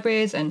nappy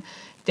libraries and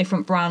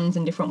different brands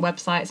and different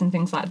websites and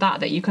things like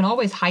that you can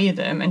always hire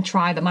them and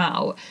try them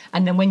out.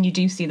 And then when you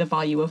do see the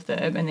value of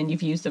them and then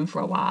you've used them for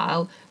a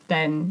while,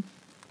 then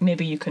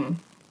maybe you can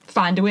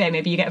find a way.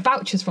 Maybe you get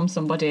vouchers from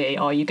somebody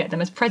or you get them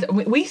as present.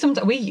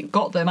 We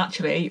got them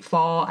actually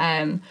for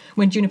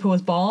when Juniper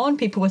was born.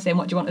 People were saying,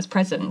 what do you want as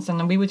presents? And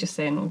then we were just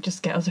saying, well,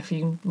 just get us a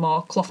few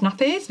more cloth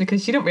nappies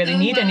because you don't really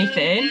need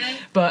anything.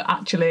 But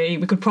actually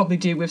we could probably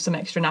do with some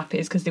extra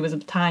nappies because there was a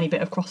tiny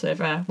bit of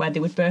crossover where they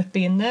would both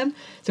be in them.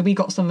 So we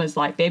got some as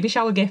like baby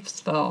shower gifts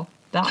for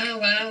that. Oh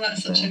wow,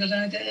 that's such a good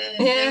idea.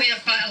 Yeah, we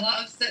have quite a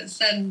lot of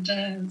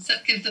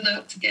that give them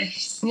out to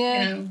gifts.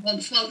 Yeah. You know,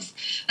 once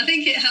I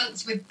think it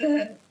helps with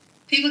the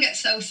people get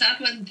so sad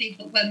when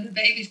the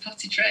babies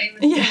potty train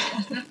and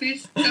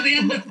nappies. So they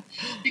end up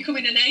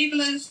becoming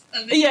enablers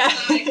and they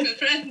like their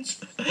friends.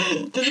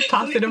 Just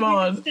passing them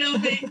on. So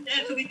they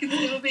can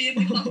still be in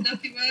the cloth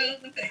nappy world,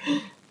 I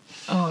think.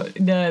 Oh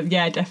no,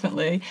 yeah,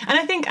 definitely. And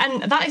I think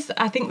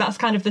that's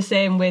kind of the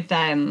same with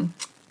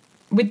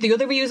with the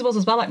other reusables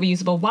as well, like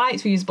reusable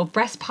wipes, reusable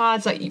breast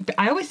pads, like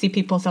I always see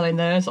people selling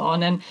theirs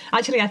on. And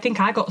actually, I think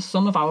I got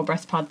some of our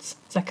breast pads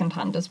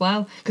secondhand as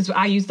well, because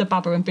I use the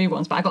Baba and Boo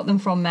ones, but I got them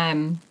from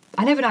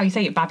I never know how you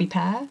say it, Babby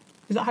Pear.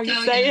 Is that how you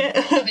say it?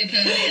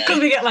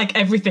 Because we get like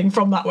everything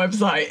from that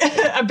website.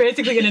 I'm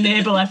basically an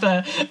enabler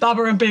for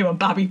Baba and Boo and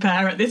Babby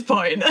Pear at this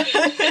point.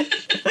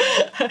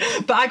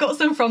 But I got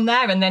some from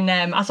there, and then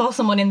I saw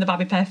someone in the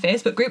Babby Pear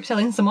Facebook group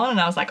selling some on, and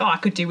I was like, oh, I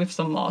could do with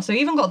some more. So I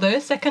even got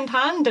those second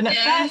hand, and at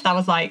first I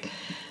was like,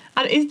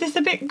 is this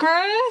a bit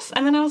gross?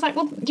 And then I was like,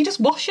 well, you just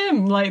wash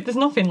them. Like, there's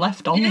nothing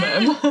left on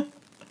them.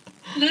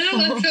 No,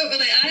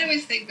 totally. I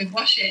always think with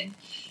washing,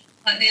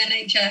 like the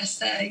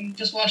NHS, you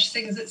just wash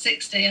things at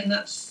 60 and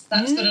that's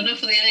good enough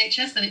for the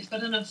NHS, then it's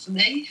good enough for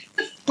me.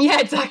 Yeah,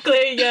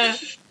 exactly, yeah.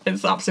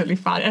 It's absolutely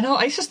fine. I know,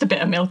 it's just a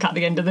bit of milk at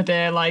the end of the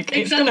day. Like,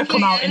 it's going to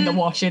come out in the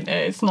wash, isn't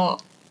it? It's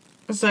not...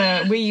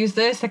 So we use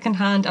those second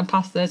hand and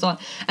pass those on.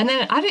 And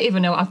then I don't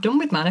even know what I've done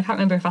with mine. I can't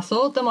remember if I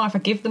sold them or if I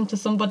give them to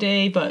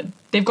somebody, but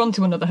they've gone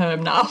to another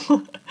home now.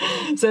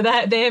 So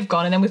they've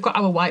gone. And then we've got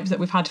our wipes that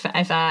we've had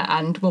forever,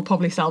 and we'll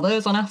probably sell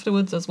those on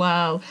afterwards as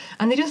well.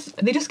 And they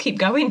just keep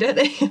going, don't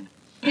they?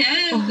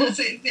 Yeah, that's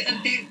it.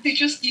 You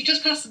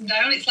just pass them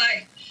down. It's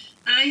like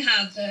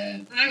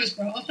I was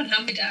brought up on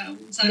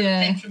hand-me-downs. I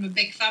came from a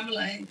big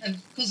family of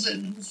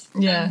cousins.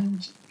 Yeah.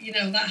 And,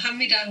 that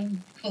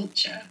hand-me-down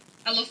culture,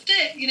 I loved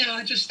it.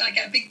 I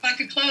get a big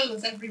bag of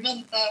clothes every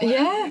month.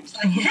 It's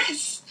like,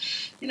 yes.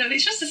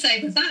 It's just the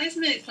same as that,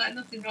 isn't it? It's like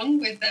nothing wrong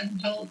with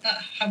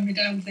that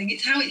hand-me-down thing.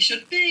 It's how it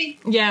should be.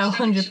 Yeah,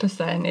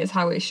 100%. It's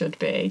how it should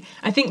be.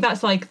 I think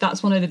that's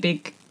one of the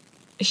big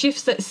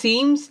shifts that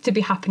seems to be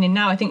happening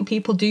now. I think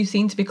people do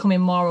seem to be becoming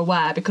more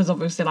aware, because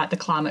obviously like the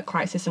climate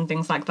crisis and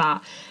things like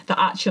that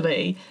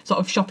actually sort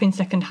of shopping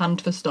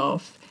secondhand for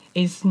stuff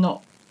is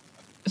not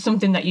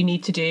something that you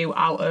need to do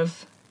out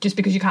of just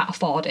because you can't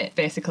afford it,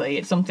 basically.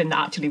 It's something that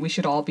actually we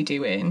should all be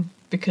doing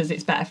because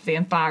it's better for the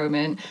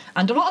environment.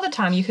 And a lot of the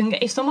time you can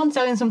get, if someone's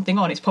selling something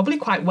on, it's probably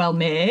quite well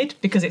made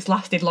because it's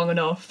lasted long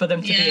enough for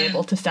them to be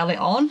able to sell it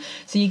on.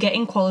 So you're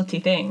getting quality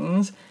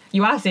things,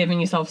 you are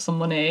saving yourself some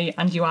money,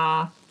 and you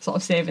are sort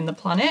of saving the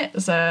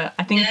planet. So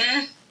I think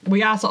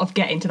we are sort of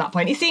getting to that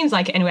point. It seems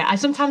like it anyway. I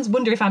sometimes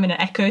wonder if I'm in an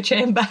echo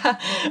chamber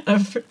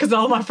because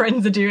all my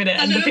friends are doing it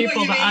and the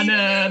people that I know,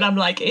 and I'm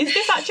like, is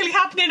this actually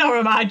happening, or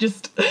am I does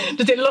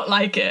it look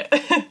like it?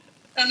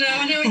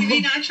 I know what you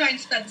mean. I try and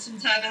spend some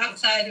time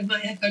outside of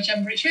my echo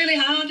chamber. It's really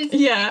hard, isn't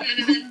it?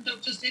 And then end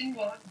up just in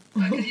one.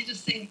 Because you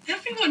just think,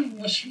 everyone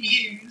must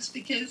reuse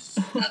because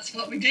that's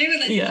what we do.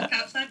 And then you look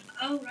outside,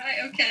 oh,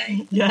 right,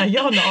 okay. Yeah,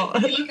 you're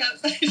not. You look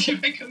outside your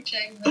echo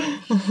chamber.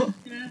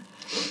 Yeah.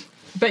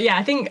 But yeah,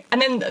 I think,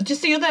 and then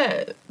just the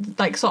other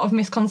like sort of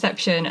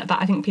misconception that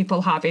I think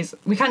people have is,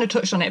 we kind of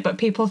touched on it, but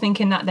people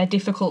thinking that they're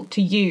difficult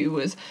to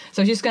use.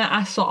 So I was just going to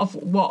ask sort of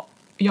what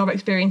your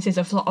experiences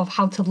of sort of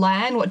how to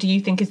learn. What do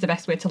you think is the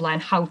best way to learn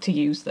how to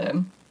use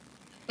them?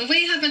 Well,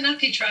 we have a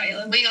nappy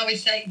trial, and we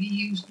always say you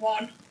use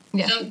one.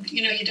 Yeah.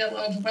 You don't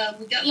overwhelm.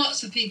 We get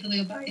lots of people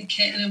who'll buy a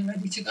kit and are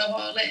ready to go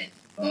all in.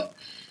 But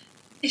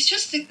it's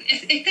just,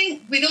 I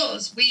think with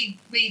us, we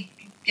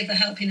give a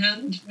helping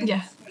hand with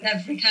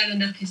every kind of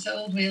nappy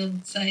sold. We'll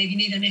say if you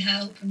need any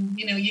help, and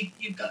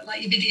you've got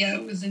like your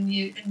videos and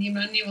your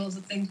manuals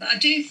and things. But I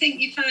do think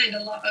you find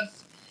a lot of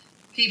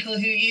people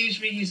who use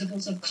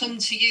reusables have come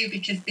to you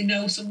because they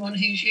know someone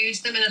who's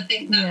used them, and I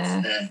think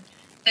that's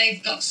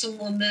they've got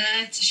someone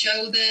there to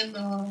show them,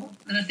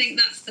 and I think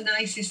that's the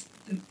nicest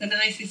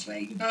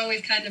way. You've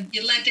always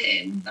you're led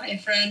in by a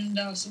friend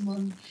or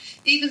someone,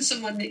 even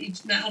someone that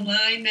you've met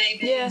online,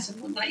 maybe,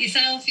 someone like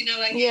yourself, you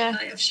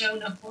might have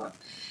shown up.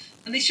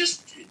 And it's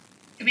just,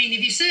 I mean,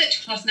 if you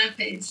search cloth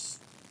nappies,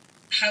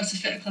 how to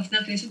fit a cloth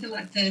nappy, something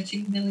like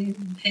 13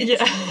 million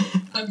hits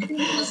on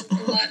Google or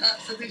something like that.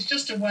 So there's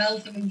just a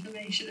wealth of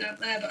information out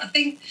there. But I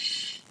think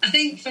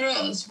for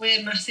us,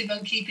 we're massive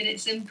on keeping it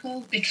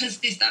simple because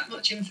there's that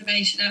much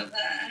information out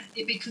there.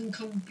 It can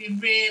be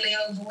really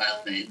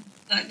overwhelming.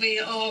 Like we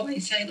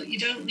always say, look, you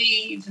don't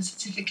need a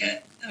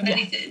certificate of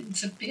anything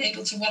to be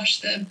able to wash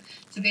them,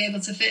 to be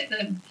able to fit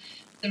them.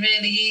 They're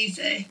really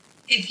easy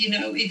if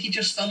you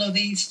just follow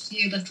these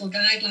few little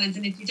guidelines,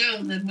 and if you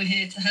don't, then we're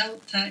here to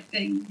help type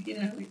thing.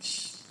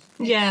 It's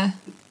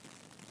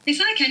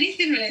like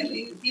anything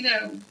really,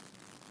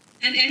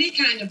 and any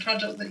kind of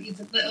product that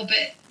is a little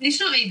bit, it's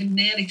not even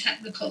nearly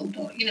technical,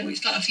 but it's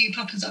got a few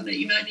poppers on it,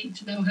 you might need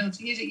to know how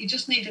to use it. You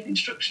just need an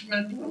instruction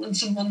manual and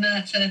someone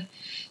there to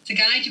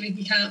guide you if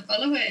you can't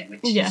follow it,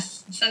 which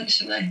is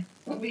essentially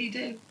what we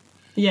do.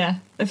 Yeah,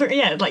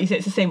 like you said,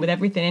 it's the same with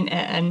everything, isn't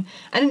it?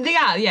 And they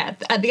are,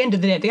 at the end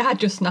of the day, they are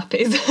just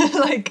nappies.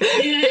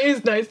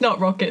 It's not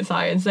rocket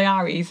science. They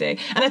are easy.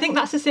 And I think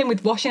that's the same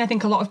with washing. I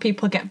think a lot of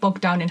people get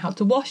bogged down in how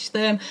to wash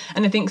them,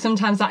 and I think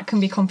sometimes that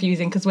can be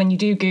confusing because when you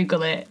do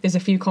Google it, there's a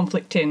few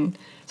conflicting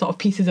sort of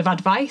pieces of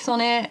advice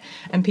on it,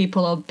 and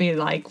people will be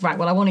like, right,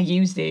 well, I want to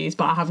use these,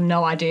 but I have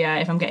no idea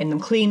if I'm getting them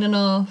clean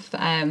enough.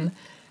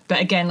 But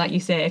again, like you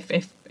say,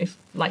 if if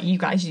like you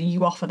guys,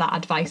 you offer that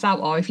advice out,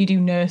 or if you do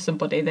know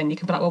somebody, then you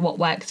can be like, well, what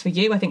works for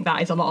you? I think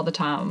that is a lot of the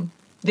time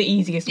the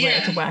easiest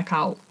way to work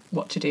out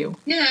what to do.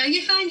 Yeah,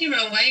 you find your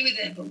own way with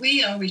it, but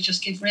we always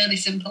just give really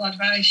simple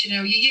advice. You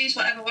know, you use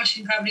whatever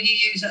washing powder you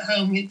use at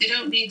home. They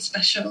don't need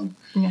special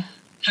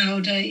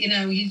powder. You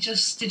know, they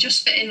just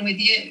fit in with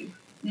you,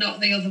 not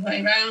the other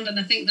way around. And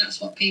I think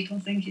that's what people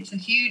think. It's a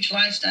huge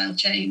lifestyle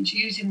change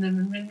using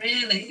them, and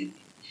really,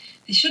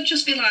 they should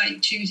just be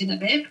like choosing a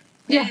bib.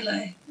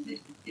 Really,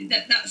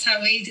 that's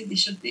how easy they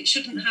should. It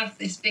shouldn't have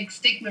this big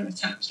stigma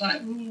attached,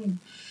 like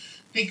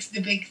the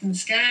big and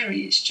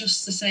scary. It's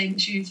just the same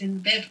as using the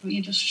bib, but you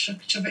just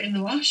shove it in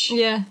the wash.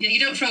 Yeah, you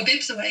don't throw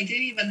bibs away, do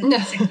you, when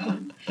they're sick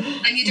on?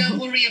 And you don't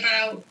worry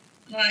about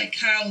like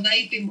how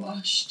they've been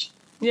washed.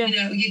 Yeah. You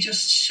know, you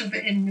just shove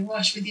it in the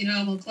wash with your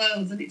normal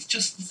clothes, and it's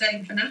just the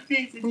same for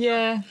nappies.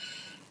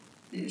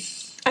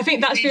 I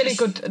think that's really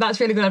good. That's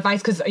really good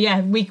advice, because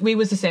we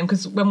was the same,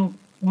 because when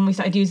we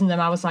started using them,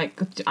 I was like,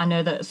 I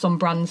know that some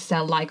brands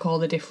sell like all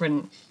the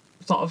different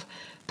sort of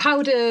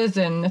powders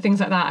and things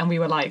like that, and we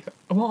were like,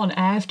 what on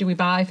earth do we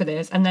buy for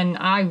this? And then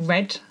I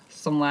read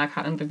somewhere, I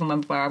can't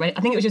remember where I read it,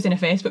 I think it was just in a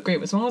Facebook group,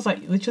 but someone was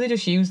like, literally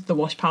just use the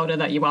wash powder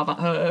that you have at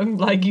home,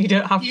 like you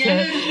don't have to,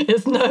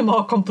 it's no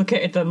more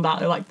complicated than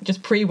that, like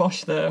just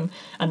pre-wash them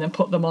and then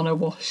put them on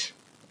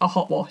a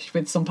hot wash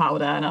with some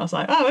powder. And I was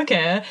like, oh,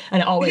 okay,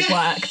 and it always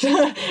worked.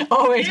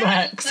 Always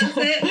works. That's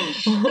it.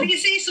 I can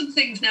see some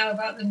things now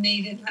about them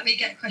needing, like we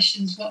get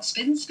questions, what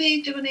spin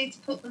speed do I need to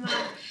put them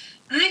on?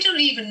 I don't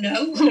even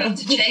know how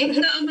to change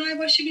that on my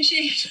washing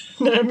machine.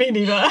 No, me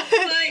neither.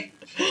 Like,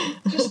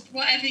 just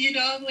whatever you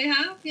normally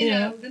have, you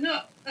know. They're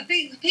not, I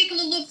think people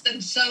love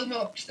them so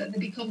much that they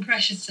become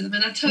precious to them,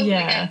 and I totally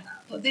get that.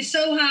 But they're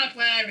so hard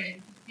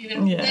wearing, you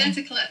know, there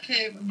to collect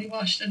poo and be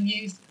washed and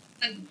used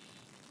and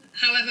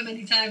however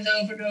many times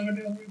over and over and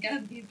over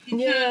again. You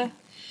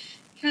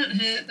can't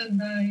hurt them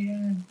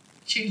by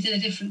choosing a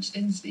different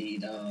spin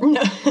speed or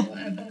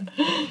whatever.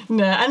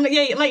 No, and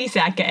like you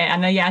say, I get it.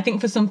 And I think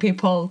for some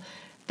people,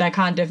 they're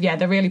kind of,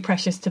 they're really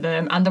precious to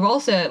them. And they're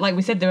also, like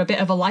we said, they're a bit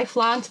of a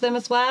lifeline to them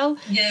as well.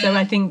 Yeah. So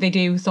I think they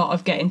do sort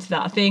of get into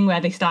that thing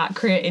where they start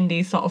creating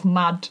these sort of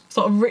mad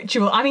sort of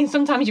ritual. I mean,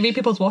 sometimes you read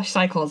people's wash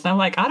cycles and I'm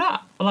like,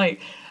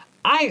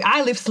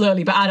 I live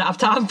slowly, but I don't have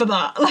time for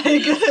that.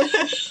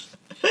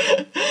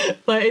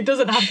 Like it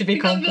doesn't have to be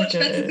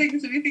complicated. Much better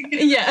things to be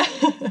thinking about.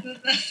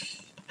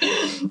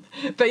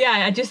 But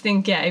I just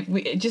think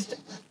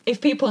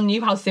if people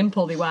knew how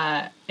simple they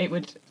were,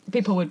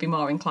 people would be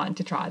more inclined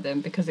to try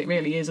them, because it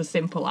really is as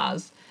simple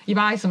as you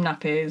buy some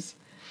nappies,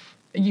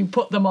 you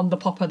put them on the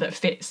popper that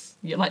fits,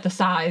 like the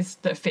size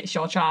that fits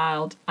your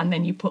child, and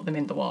then you put them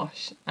in the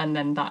wash, and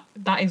then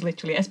that is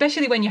literally,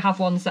 especially when you have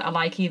ones that are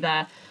like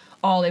either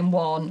all in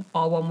one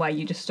or one where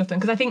you just stuff them,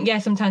 because I think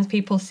sometimes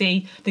people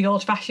see the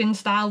old-fashioned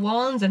style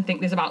ones and think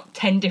there's about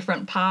 10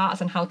 different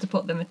parts and how to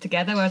put them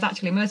together, whereas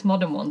actually most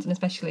modern ones, and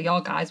especially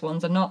your guys'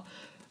 ones, they're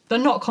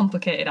not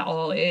complicated at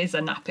all. It is a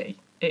nappy.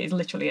 It is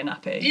literally a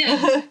nappy.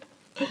 Yeah.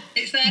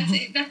 It's there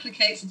it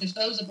replicates a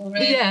disposable,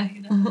 really. Yeah.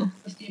 You know,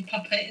 just you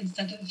pop it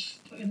instead of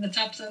putting the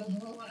tabs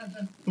over or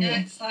whatever.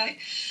 It's like,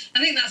 I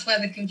think that's where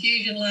the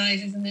confusion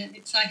lies, isn't it?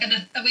 It's like, and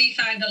we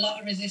find a lot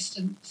of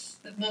resistance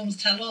that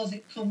mums tell us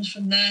it comes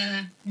from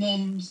their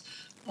mums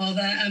or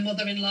their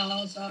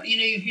mother-in-laws, or, you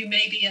know, who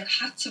maybe have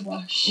had to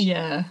wash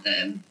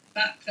them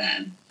back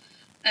then.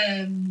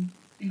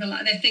 Even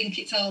like they think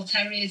it's all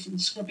terriers and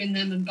scrubbing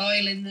them and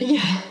boiling them,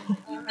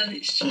 and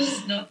it's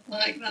just not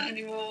like that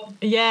anymore.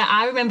 Yeah,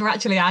 I remember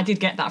actually I did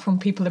get that from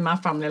people in my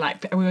family.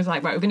 Like we was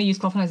like, right, we're going to use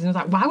cloth knives, and I was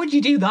like, why would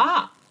you do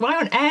that? Why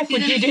on earth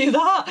would you do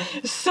that?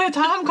 It's so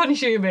time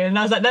consuming. And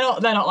I was like, they're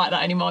not like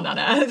that anymore,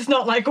 Nana. It's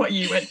not like what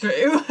you went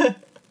through.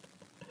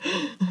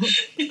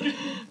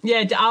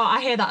 I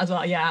hear that as well.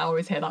 I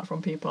always hear that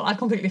from people. I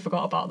completely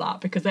forgot about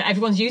that, because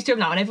everyone's used to them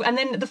now, and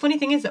then the funny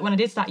thing is that when I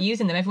did start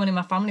using them, everyone in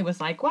my family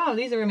was like, wow,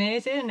 these are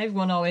amazing, and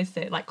everyone always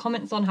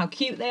comments on how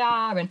cute they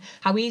are and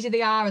how easy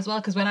they are as well,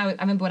 because I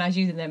remember when I was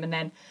using them, and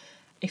then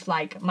if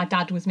like my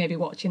dad was maybe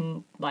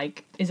watching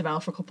like Isabel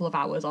for a couple of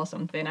hours or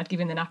something, I'd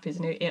give him the nappies,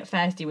 and at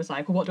first he was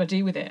like, well, what do I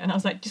do with it? And I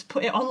was like, just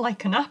put it on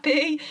like a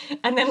nappy.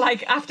 And then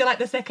like after like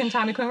the second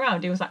time he came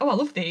around, he was like, oh, I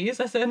love these,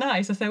 they're so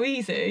nice, they're so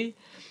easy.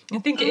 I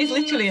think it is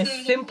literally as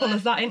simple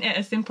as that, isn't it?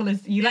 As simple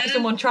as you let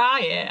someone try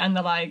it and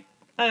they're like,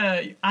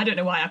 I don't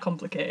know why I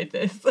complicated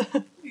this.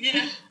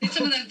 It's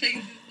some of them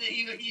things that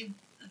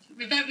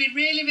we're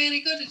really,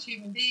 really good as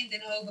human beings in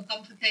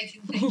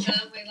overcomplicating things,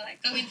 aren't we?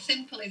 Like going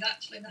simple is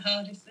actually the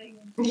hardest thing.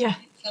 Yeah.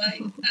 It's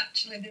like,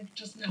 actually they're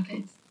just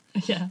nappies.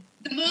 Yeah.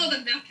 They're more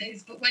than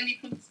nappies, but when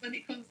it comes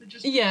to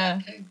just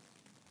nappy.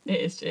 It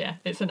is,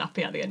 it's a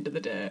nappy at the end of the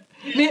day.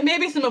 Yeah.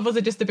 Maybe some of us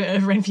are just a bit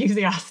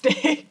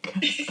enthusiastic.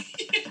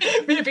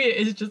 Maybe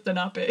it is just a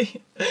nappy.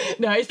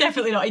 No, it's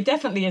definitely not. It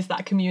definitely is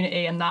that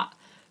community and that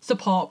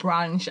support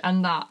branch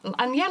and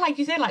like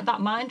you say, like that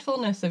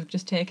mindfulness of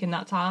just taking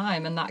that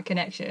time and that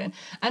connection,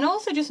 and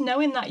also just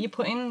knowing that you're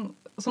putting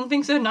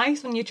something so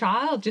nice on your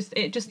child.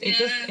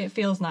 It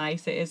feels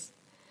nice.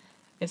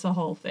 It's a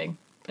whole thing.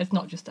 It's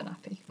not just a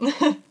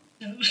nappy.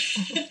 No.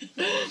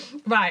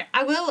 Right,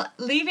 I will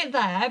leave it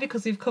there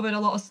because we've covered a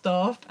lot of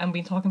stuff and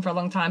been talking for a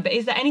long time. But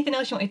is there anything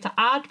else you wanted to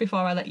add before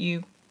I let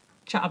you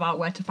chat about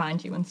where to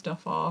find you and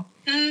stuff? Or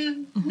No,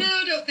 I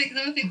don't think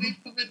so. I think we've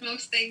covered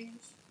most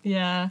things.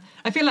 Yeah,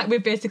 I feel like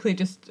we've basically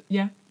just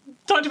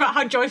talked about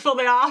how joyful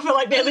they are for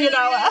like nearly an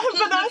hour.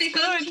 But that's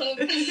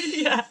good.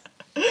 Yeah.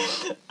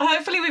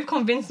 Hopefully we've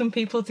convinced some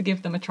people to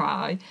give them a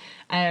try.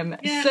 So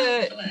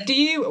hopefully. Do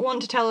you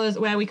want to tell us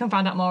where we can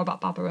find out more about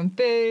Baba and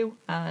Boo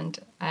and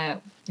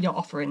your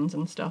offerings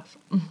and stuff?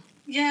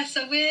 Yeah,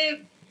 so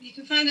you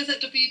can find us at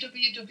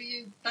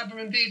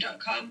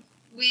www.babaandboo.com.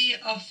 We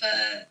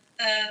offer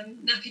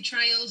nappy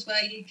trials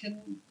where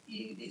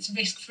it's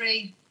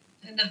risk-free.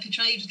 A nappy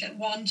trial, you just get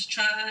one to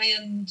try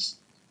and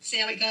see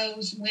how it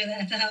goes, and we're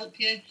there to help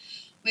you.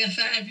 We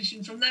offer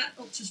everything from that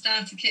up to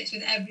starter kits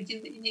with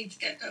everything that you need to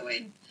get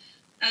going.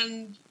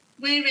 And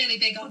we're really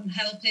big on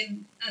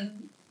helping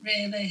and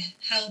really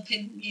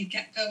helping you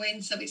get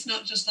going. So it's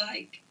not just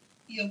like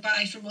you'll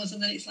buy from us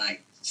and then it's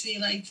like, see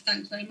you later,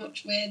 thanks very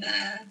much. We're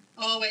there,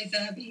 always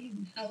there,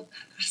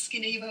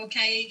 asking, are you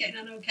okay, getting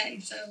on okay?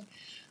 So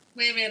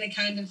we're really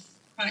kind of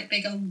quite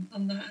big on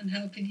that and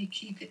helping you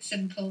keep it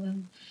simple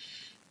and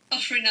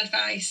offering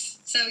advice.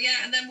 So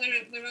and then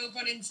we're over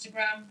on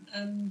Instagram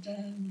and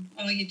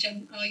all your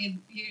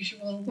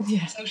usual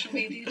social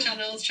media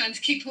channels, trying to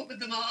keep up with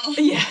them all.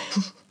 Yeah,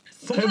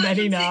 so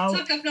many now.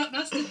 TikTok, I've not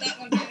mastered that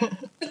one yet.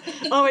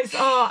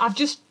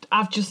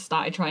 I've just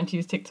started trying to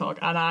use TikTok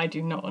and I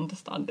do not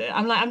understand it.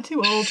 I'm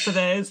too old for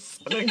this.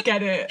 I don't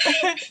get it.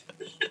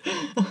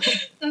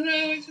 I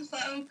know, it's just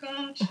like, oh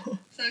God.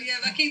 So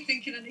I keep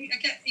thinking, I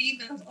get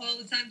emails all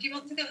the time. Do you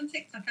want to get on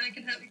TikTok? I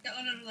can help you get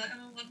on. And I'm like,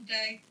 one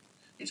day.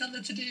 It's on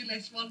the to-do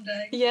list one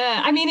day.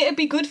 Yeah, I mean, it'd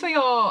be good for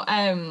your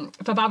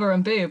for Baba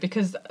and Boo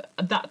because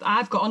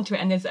I've got onto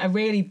it and there's a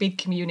really big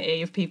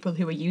community of people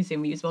who are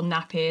using reusable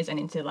nappies and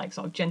into like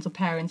sort of gentle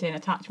parenting,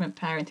 attachment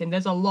parenting.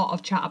 There's a lot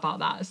of chat about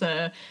that,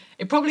 so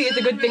it probably is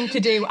a good thing to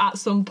do at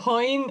some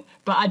point.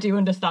 But I do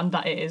understand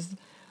that it is.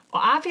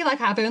 I feel like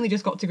I've only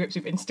just got to grips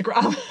with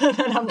Instagram, and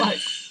then I'm like,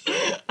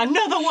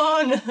 another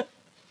one.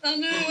 Oh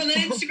no, well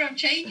then Instagram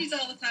changes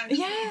all the time.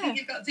 Yeah. You think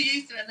you've got to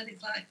use to it and then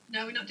it's like,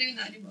 no, we're not doing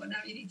that anymore. Now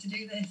you need to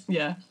do this.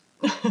 Yeah.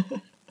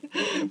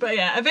 But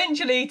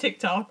eventually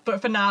TikTok.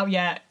 But for now,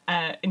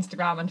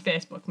 Instagram and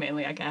Facebook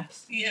mainly, I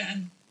guess. Yeah.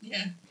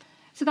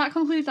 So that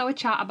concludes our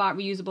chat about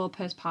reusable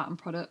postpartum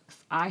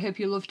products. I hope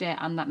you loved it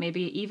and that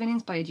maybe it even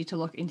inspired you to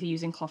look into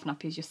using cloth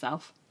nappies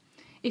yourself.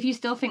 If you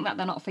still think that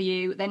they're not for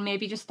you, then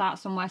maybe just start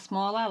somewhere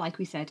smaller, like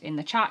we said in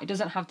the chat. It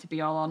doesn't have to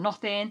be all or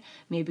nothing.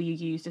 Maybe you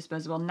use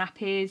disposable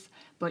nappies,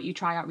 but you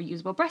try out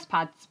reusable breast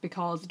pads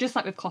because just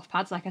like with cloth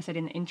pads, like I said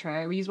in the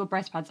intro, reusable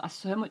breast pads are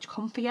so much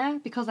comfier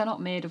because they're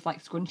not made of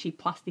like scrunchy,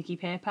 plasticky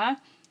paper.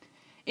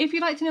 If you'd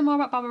like to know more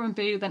about Baba and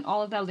Boo, then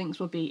all of their links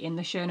will be in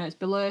the show notes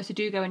below, so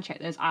do go and check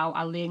those out.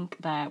 I'll link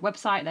their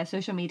website, their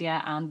social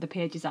media, and the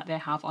pages that they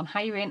have on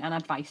hiring and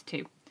advice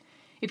too.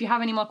 If you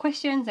have any more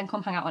questions, then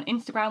come hang out on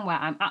Instagram where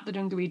I'm at the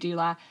Dungaree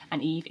Doula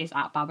and Eve is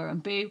at Baba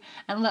and Boo,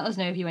 and let us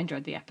know if you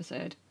enjoyed the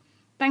episode.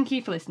 Thank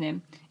you for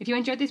listening. If you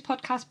enjoyed this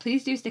podcast,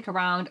 please do stick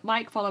around,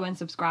 like, follow and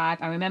subscribe,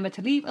 and remember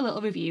to leave a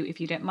little review if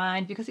you don't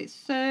mind because it's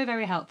so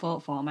very helpful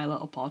for my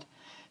little pod.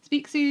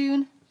 Speak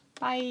soon.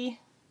 Bye.